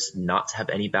the players not to have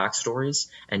any backstories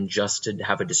and just to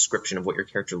have a description of what your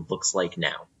character looks like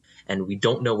now. And we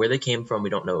don't know where they came from. We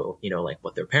don't know, like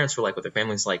what their parents were like, what their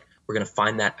family's like. We're going to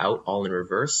find that out all in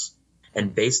reverse.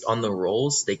 And based on the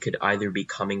roles, they could either be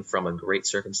coming from a great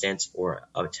circumstance or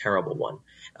a terrible one.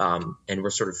 And we're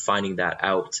sort of finding that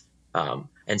out.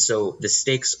 And so the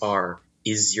stakes are,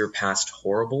 is your past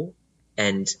horrible?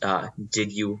 And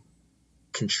did you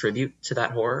contribute to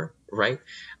that horror, right?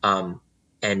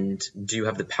 And do you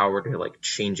have the power to like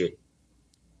change it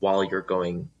while you're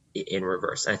going in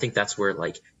reverse? And I think that's where,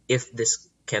 like, if this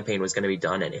campaign was going to be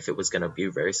done and if it was going to be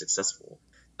very successful,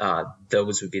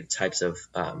 those would be the types of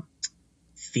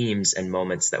themes and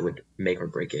moments that would make or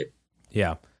break it.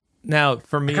 Yeah. Now,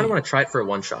 for me, I kind of want to try it for a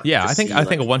one shot. Yeah, I think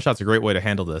a one shot's a great way to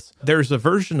handle this. There's a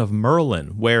version of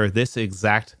Merlin where this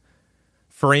exact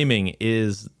framing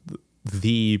is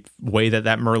the way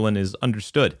that Merlin is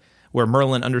understood, where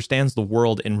Merlin understands the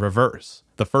world in reverse.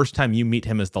 The first time you meet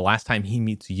him is the last time he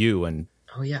meets you. And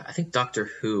oh yeah, I think Doctor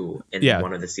Who in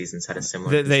one of the seasons had a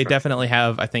similar. They definitely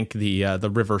have. I think the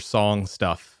River Song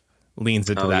stuff leans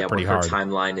into that pretty hard. Her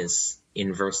timeline is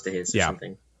inverse to his or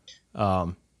something.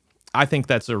 I think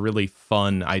that's a really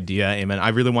fun idea, Eamon. I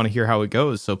really want to hear how it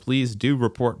goes, so please do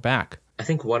report back. I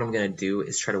think what I'm going to do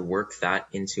is try to work that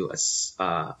into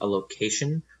a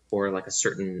location or like a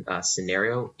certain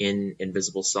scenario in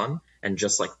Invisible Sun, and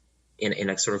just like in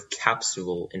a sort of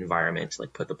capsule environment,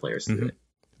 like put the players through it.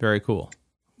 Very cool.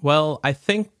 Well, I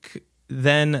think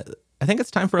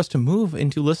it's time for us to move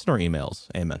into listener emails,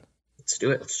 Eamon. Let's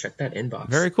do it. Let's check that inbox.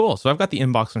 Very cool. So I've got the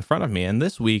inbox in front of me, and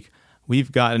this week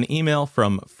we've got an email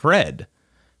from Fred.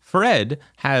 Fred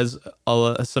has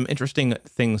some interesting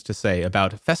things to say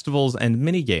about festivals and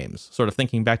mini games, sort of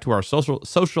thinking back to our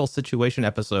social situation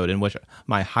episode in which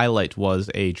my highlight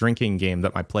was a drinking game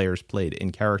that my players played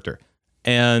in character.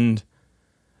 And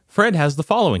Fred has the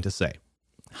following to say.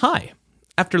 Hi.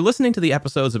 After listening to the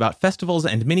episodes about festivals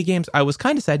and mini games, I was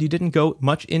kind of sad you didn't go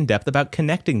much in depth about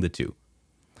connecting the two.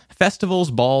 Festivals,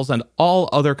 balls, and all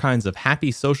other kinds of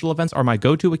happy social events are my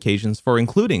go-to occasions for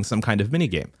including some kind of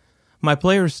minigame. My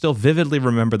players still vividly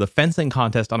remember the fencing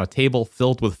contest on a table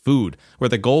filled with food, where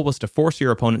the goal was to force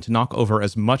your opponent to knock over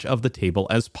as much of the table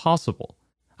as possible.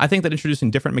 I think that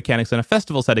introducing different mechanics in a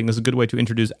festival setting is a good way to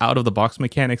introduce out-of-the-box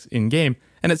mechanics in-game,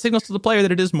 and it signals to the player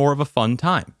that it is more of a fun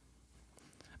time.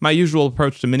 My usual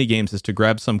approach to minigames is to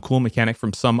grab some cool mechanic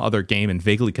from some other game and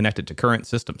vaguely connect it to current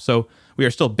systems, so we are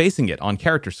still basing it on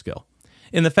character skill.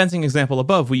 In the fencing example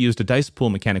above, we used a dice pool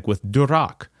mechanic with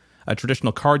Durak, a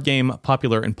traditional card game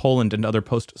popular in Poland and other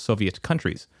post-Soviet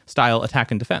countries, style attack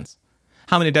and defense.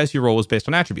 How many dice you roll was based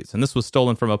on attributes, and this was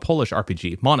stolen from a Polish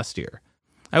RPG, Monastir.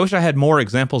 I wish I had more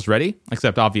examples ready,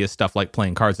 except obvious stuff like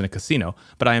playing cards in a casino,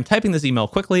 but I am typing this email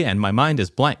quickly and my mind is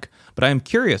blank. But I am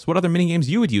curious what other minigames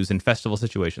you would use in festival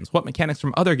situations, what mechanics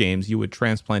from other games you would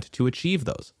transplant to achieve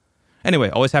those. Anyway,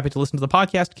 always happy to listen to the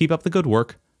podcast. Keep up the good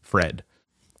work, Fred.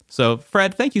 So,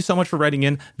 Fred, thank you so much for writing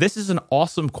in. This is an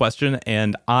awesome question,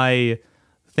 and I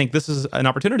think this is an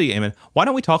opportunity, Eamon. Why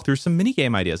don't we talk through some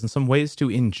minigame ideas and some ways to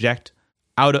inject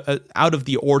out of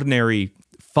the ordinary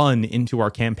fun into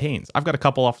our campaigns. I've got a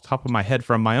couple off the top of my head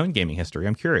from my own gaming history.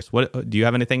 I'm curious. What do you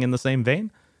have anything in the same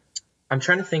vein? I'm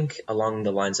trying to think along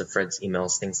the lines of Fred's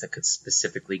emails, things that could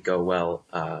specifically go well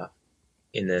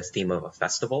in the theme of a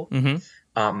festival.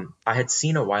 I had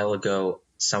seen a while ago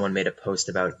someone made a post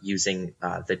about using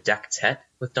the deck tet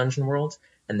with Dungeon World,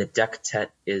 and the deck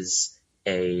tet is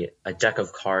a deck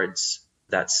of cards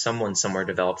that someone somewhere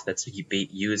developed that's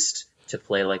used to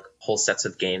play like whole sets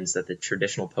of games that the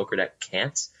traditional poker deck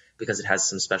can't, because it has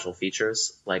some special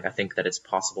features. Like I think that it's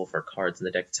possible for cards in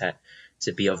the deck tet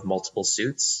to be of multiple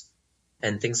suits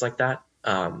and things like that.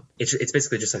 It's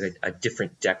basically just like a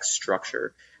different deck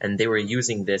structure, and they were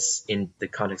using this in the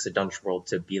context of Dungeon World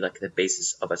to be like the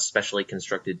basis of a specially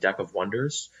constructed deck of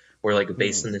wonders, where like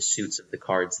based on the suits of the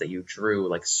cards that you drew,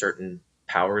 like certain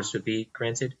powers would be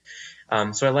granted.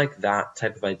 So I like that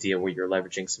type of idea where you're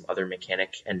leveraging some other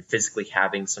mechanic, and physically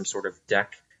having some sort of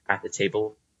deck at the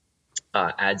table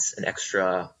adds an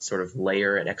extra sort of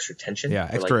layer and extra tension. Yeah,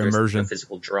 extra immersion.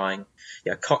 Physical drawing.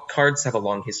 Yeah, cards have a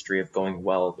long history of going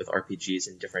well with RPGs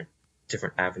in different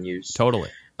avenues. Totally.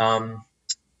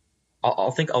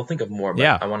 I'll think of more, but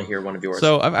yeah. I want to hear one of yours.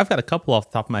 So I've got a couple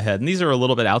off the top of my head, and these are a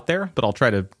little bit out there, but I'll try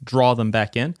to draw them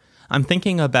back in. I'm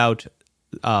thinking about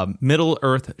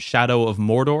Middle-earth: Shadow of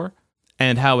Mordor,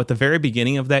 and how at the very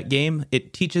beginning of that game,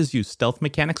 it teaches you stealth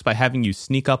mechanics by having you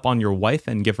sneak up on your wife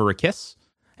and give her a kiss.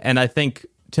 And I think,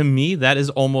 to me, that is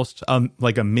almost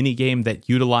like a mini game that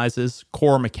utilizes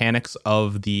core mechanics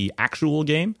of the actual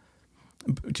game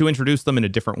to introduce them in a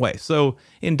different way. So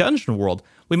in Dungeon World,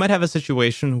 we might have a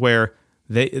situation where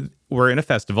we're in a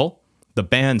festival, the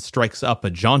band strikes up a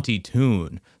jaunty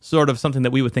tune, sort of something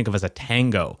that we would think of as a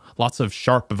tango, lots of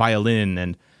sharp violin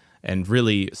and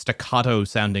really staccato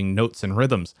sounding notes and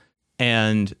rhythms.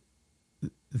 And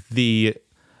the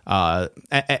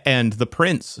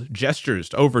prince gestures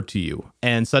over to you,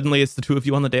 and suddenly it's the two of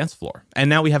you on the dance floor. And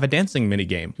now we have a dancing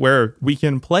minigame where we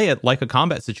can play it like a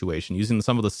combat situation, using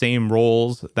some of the same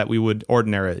roles that we would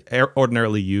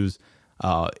ordinarily use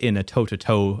in a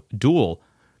toe-to-toe duel,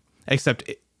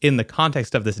 except in the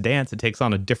context of this dance, it takes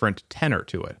on a different tenor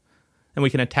to it. And we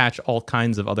can attach all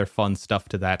kinds of other fun stuff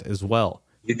to that as well.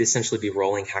 You'd essentially be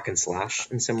rolling hack and slash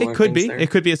in similar It could be. there. It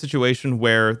could be a situation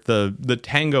where the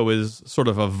tango is sort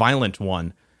of a violent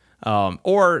one.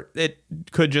 Or it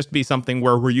could just be something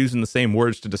where we're using the same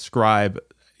words to describe,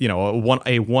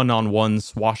 a one-on-one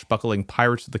swashbuckling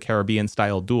Pirates of the Caribbean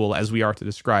style duel as we are to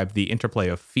describe the interplay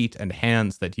of feet and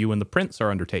hands that you and the prince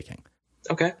are undertaking.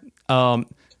 Okay. On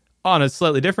a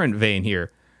slightly different vein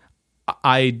here,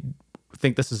 I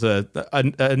think this is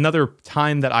another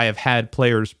time that I have had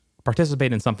players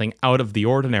participate in something out of the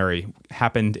ordinary.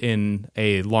 Happened in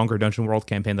a longer Dungeon World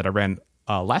campaign that I ran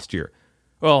last year.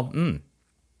 Well,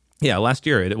 last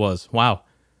year it was. Wow,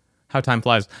 how time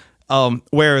flies.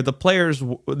 Where the players,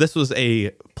 this was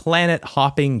a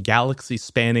planet-hopping,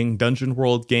 galaxy-spanning Dungeon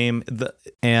World game,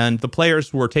 and the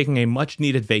players were taking a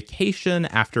much-needed vacation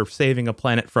after saving a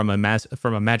planet from a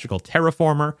magical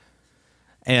terraformer.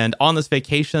 And on this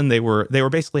vacation, they were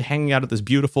basically hanging out at this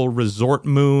beautiful resort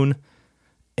moon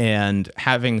and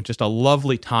having just a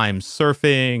lovely time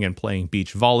surfing and playing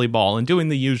beach volleyball and doing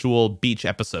the usual beach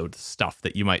episode stuff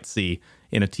that you might see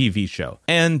in a TV show.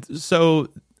 And so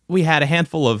we had a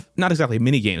handful of, not exactly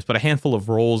mini games, but a handful of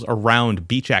roles around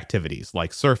beach activities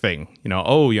like surfing.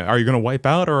 Are you going to wipe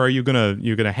out, or are you going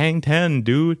to hang 10,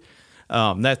 dude?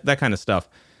 That kind of stuff.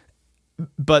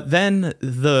 But then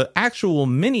the actual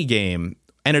mini game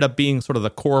ended up being sort of the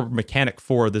core mechanic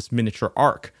for this miniature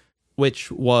arc,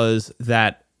 which was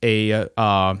that a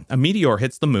meteor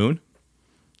hits the moon,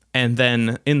 and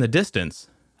then in the distance,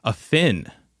 a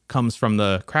fin comes from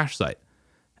the crash site.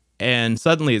 And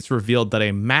suddenly it's revealed that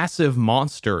a massive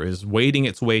monster is wading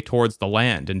its way towards the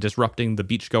land and disrupting the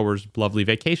beachgoers' lovely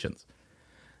vacations.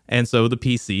 And so the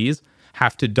PCs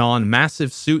have to don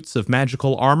massive suits of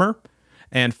magical armor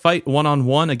and fight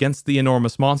one-on-one against the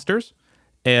enormous monsters.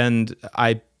 And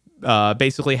I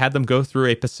basically had them go through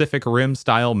a Pacific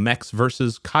Rim-style mechs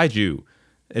versus kaiju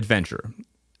adventure,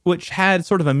 which had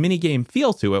sort of a mini-game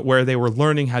feel to it, where they were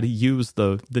learning how to use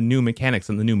the new mechanics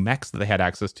and the new mechs that they had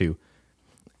access to.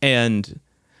 And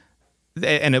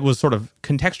it was sort of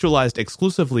contextualized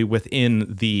exclusively within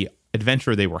the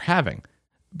adventure they were having.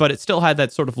 But it still had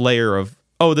that sort of layer of,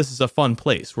 oh, this is a fun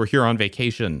place. We're here on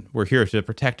vacation. We're here to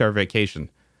protect our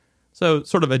vacation. So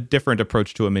sort of a different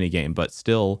approach to a minigame, but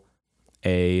still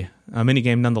a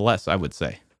minigame nonetheless, I would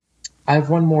say. I have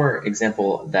one more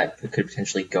example that could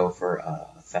potentially go for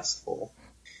a festival.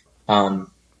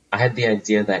 I had the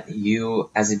idea that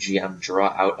you, as a GM, draw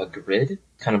out a grid,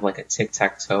 kind of like a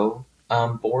tic-tac-toe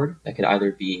board that could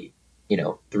either be,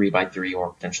 3x3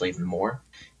 or potentially even more.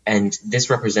 And this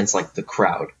represents like the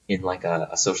crowd in like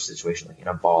a social situation, like in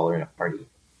a ball or in a party.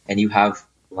 And you have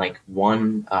like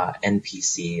one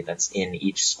NPC that's in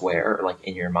each square, or like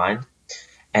in your mind.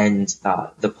 And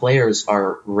the players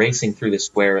are racing through the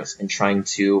squares and trying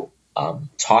to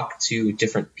talk to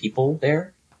different people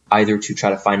there, either to try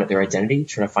to find out their identity,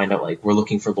 try to find out like, we're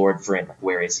looking for Lord Vryn, like,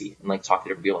 where is he? And like talk to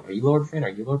different people, like, are you Lord Vryn? Are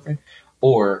you Lord Vryn?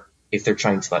 Or if they're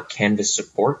trying to like canvas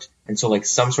support. And so like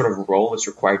some sort of role is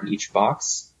required in each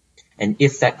box. And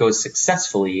if that goes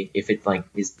successfully, if it like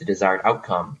is the desired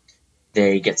outcome,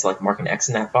 they get to like mark an X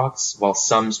in that box, while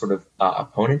some sort of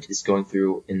opponent is going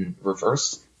through in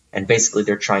reverse. And basically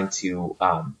they're trying to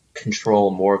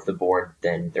control more of the board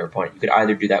than their opponent. You could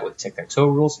either do that with tic-tac-toe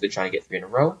rules, so they're trying to get 3 in a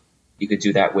row. You could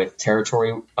do that with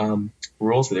territory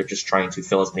rules, where they're just trying to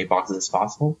fill as many boxes as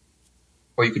possible.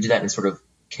 Or you could do that in sort of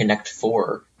Connect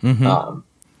 4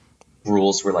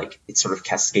 rules, where like it's sort of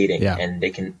cascading, and they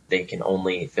can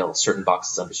only fill certain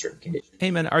boxes under certain conditions.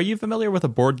 Hey man, are you familiar with a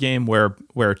board game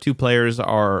where 2 players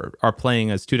are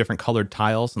playing as 2 different colored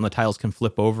tiles, and the tiles can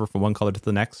flip over from one color to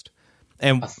the next?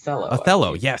 And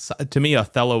Othello, yes. To me,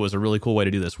 Othello is a really cool way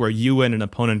to do this, where you and an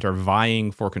opponent are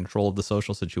vying for control of the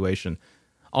social situation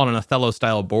on an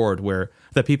Othello-style board, where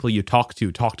the people you talk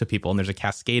to people, and there's a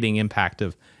cascading impact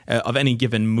of any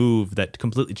given move that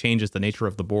completely changes the nature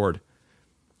of the board.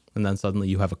 And then suddenly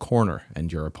you have a corner,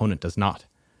 and your opponent does not,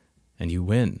 and you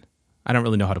win. I don't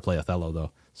really know how to play Othello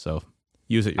though, so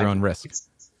use at your own risk. It's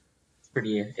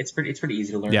pretty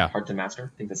easy to learn. Yeah. Hard to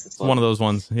master. I think that's one of those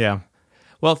ones. Yeah.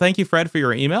 Well, thank you, Fred, for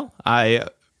your email.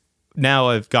 Now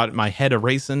I've got my head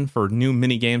a-racing for new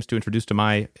mini games to introduce to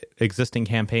my existing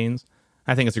campaigns.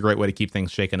 I think it's a great way to keep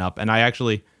things shaken up. And I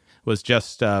actually was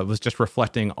just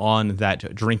reflecting on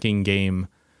that drinking game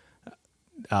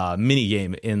mini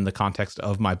game in the context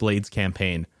of my Blades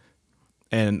campaign,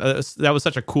 and that was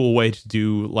such a cool way to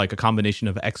do like a combination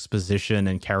of exposition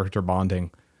and character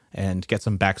bonding, and get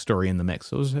some backstory in the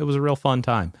mix. It was a real fun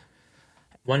time.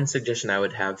 One suggestion I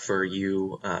would have for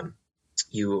you,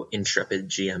 you intrepid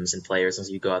GMs and players, as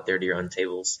you go out there to your own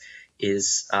tables,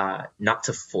 is not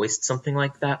to foist something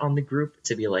like that on the group,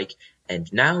 to be like,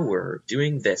 and now we're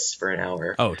doing this for an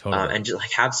hour. Oh, totally. And just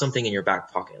like have something in your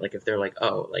back pocket. Like if they're like,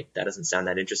 oh, like that doesn't sound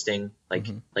that interesting, like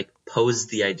like pose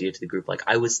the idea to the group. Like,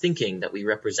 I was thinking that we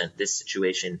represent this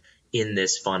situation in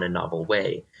this fun and novel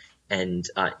way. And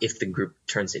if the group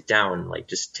turns it down, like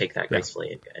just take that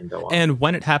gracefully and go on. And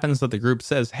when it happens that the group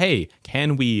says, hey,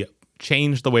 can we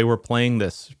change the way we're playing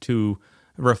this to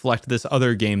reflect this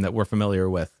other game that we're familiar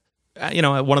with?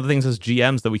 One of the things as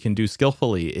GMs that we can do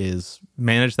skillfully is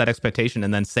manage that expectation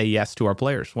and then say yes to our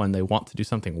players when they want to do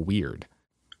something weird.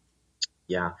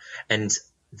 Yeah, and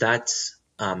that,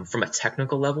 from a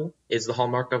technical level, is the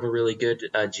hallmark of a really good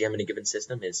GM in a given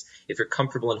system, is if you're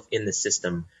comfortable enough in the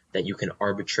system that you can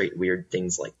arbitrate weird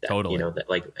things like that. Totally. That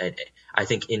like, I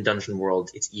think in Dungeon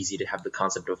World, it's easy to have the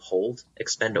concept of hold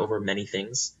expend over many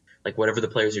things. Like whatever the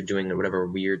players are doing, or whatever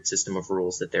weird system of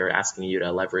rules that they're asking you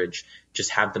to leverage, just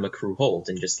have them accrue hold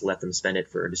and just let them spend it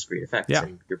for discrete effects. Yeah.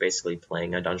 And you're basically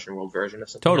playing a Dungeon World version of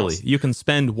something Totally. else. You can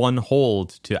spend 1 hold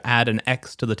to add an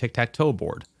X to the tic-tac-toe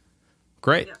board.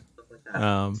 Great. Yeah, stuff like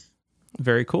that.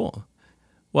 Very cool.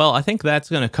 Well, I think that's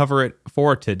going to cover it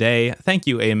for today. Thank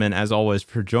you, Eamon, as always,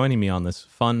 for joining me on this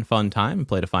fun time and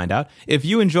Play to Find Out. If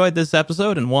you enjoyed this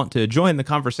episode and want to join the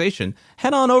conversation,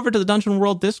 head on over to the Dungeon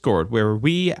World Discord, where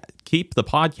we keep the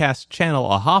podcast channel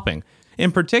a-hopping.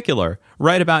 In particular,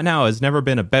 right about now has never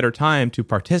been a better time to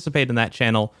participate in that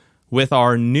channel with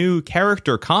our new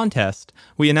character contest.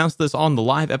 We announced this on the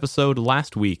live episode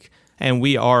last week, and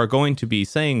we are going to be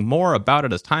saying more about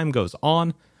it as time goes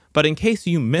on. But in case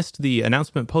you missed the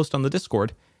announcement post on the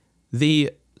Discord,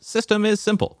 the system is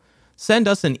simple. Send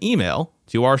us an email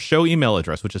to our show email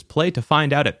address, which is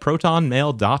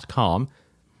playtofindout@protonmail.com,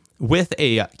 with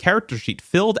a character sheet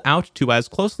filled out to as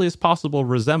closely as possible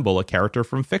resemble a character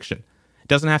from fiction. It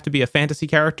doesn't have to be a fantasy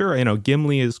character.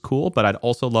 Gimli is cool, but I'd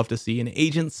also love to see an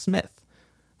Agent Smith,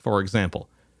 for example.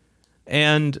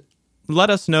 And let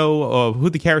us know who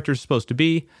the character is supposed to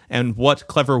be and what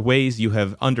clever ways you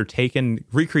have undertaken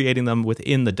recreating them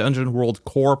within the Dungeon World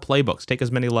core playbooks. Take as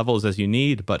many levels as you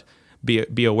need, but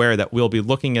be aware that we'll be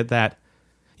looking at that.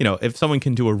 If someone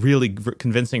can do a really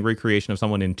convincing recreation of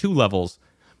someone in 2 levels,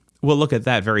 we'll look at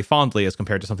that very fondly as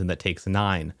compared to something that takes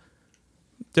 9,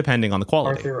 depending on the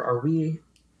quality. Arthur, are we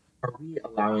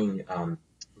allowing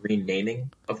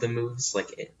renaming of the moves,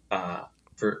 like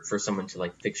for someone to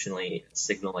like fictionally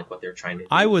signal like what they're trying to do?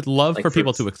 I would love like for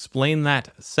people to explain that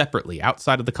separately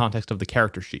outside of the context of the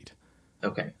character sheet.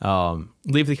 Okay.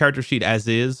 Leave the character sheet as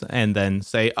is, and then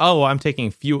say, "Oh, I'm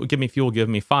taking fuel. Give me fuel. Give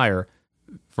me fire,"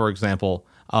 for example,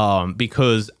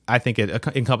 because I think it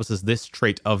encompasses this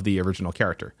trait of the original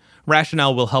character.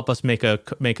 Rationale will help us make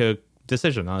a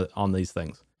decision on these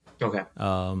things. Okay.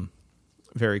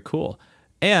 Very cool.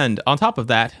 And on top of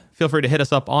that, feel free to hit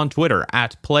us up on Twitter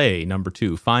at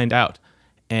play2find out.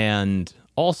 And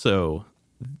also,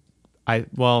 hang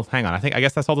on. I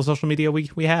guess that's all the social media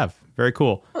we have. Very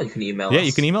cool. Oh, you can email us. Yeah,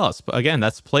 you can email us. Again,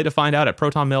 that's playtofindout at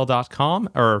protonmail.com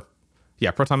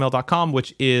protonmail.com,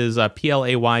 which is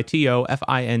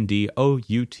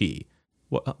PLAYTOFINDOUT.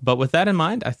 But with that in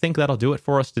mind, I think that'll do it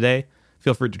for us today.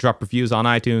 Feel free to drop reviews on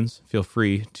iTunes. Feel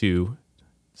free to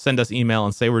send us email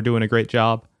and say we're doing a great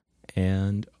job.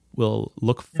 And we'll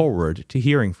look forward to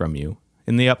hearing from you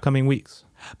in the upcoming weeks.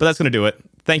 But that's going to do it.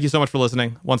 Thank you so much for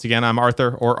listening. Once again, I'm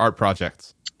Arthur, or Art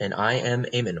Projects. And I am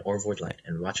Eamon, or Voidlight.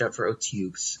 And watch out for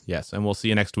Otubes. Yes, and we'll see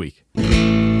you next week.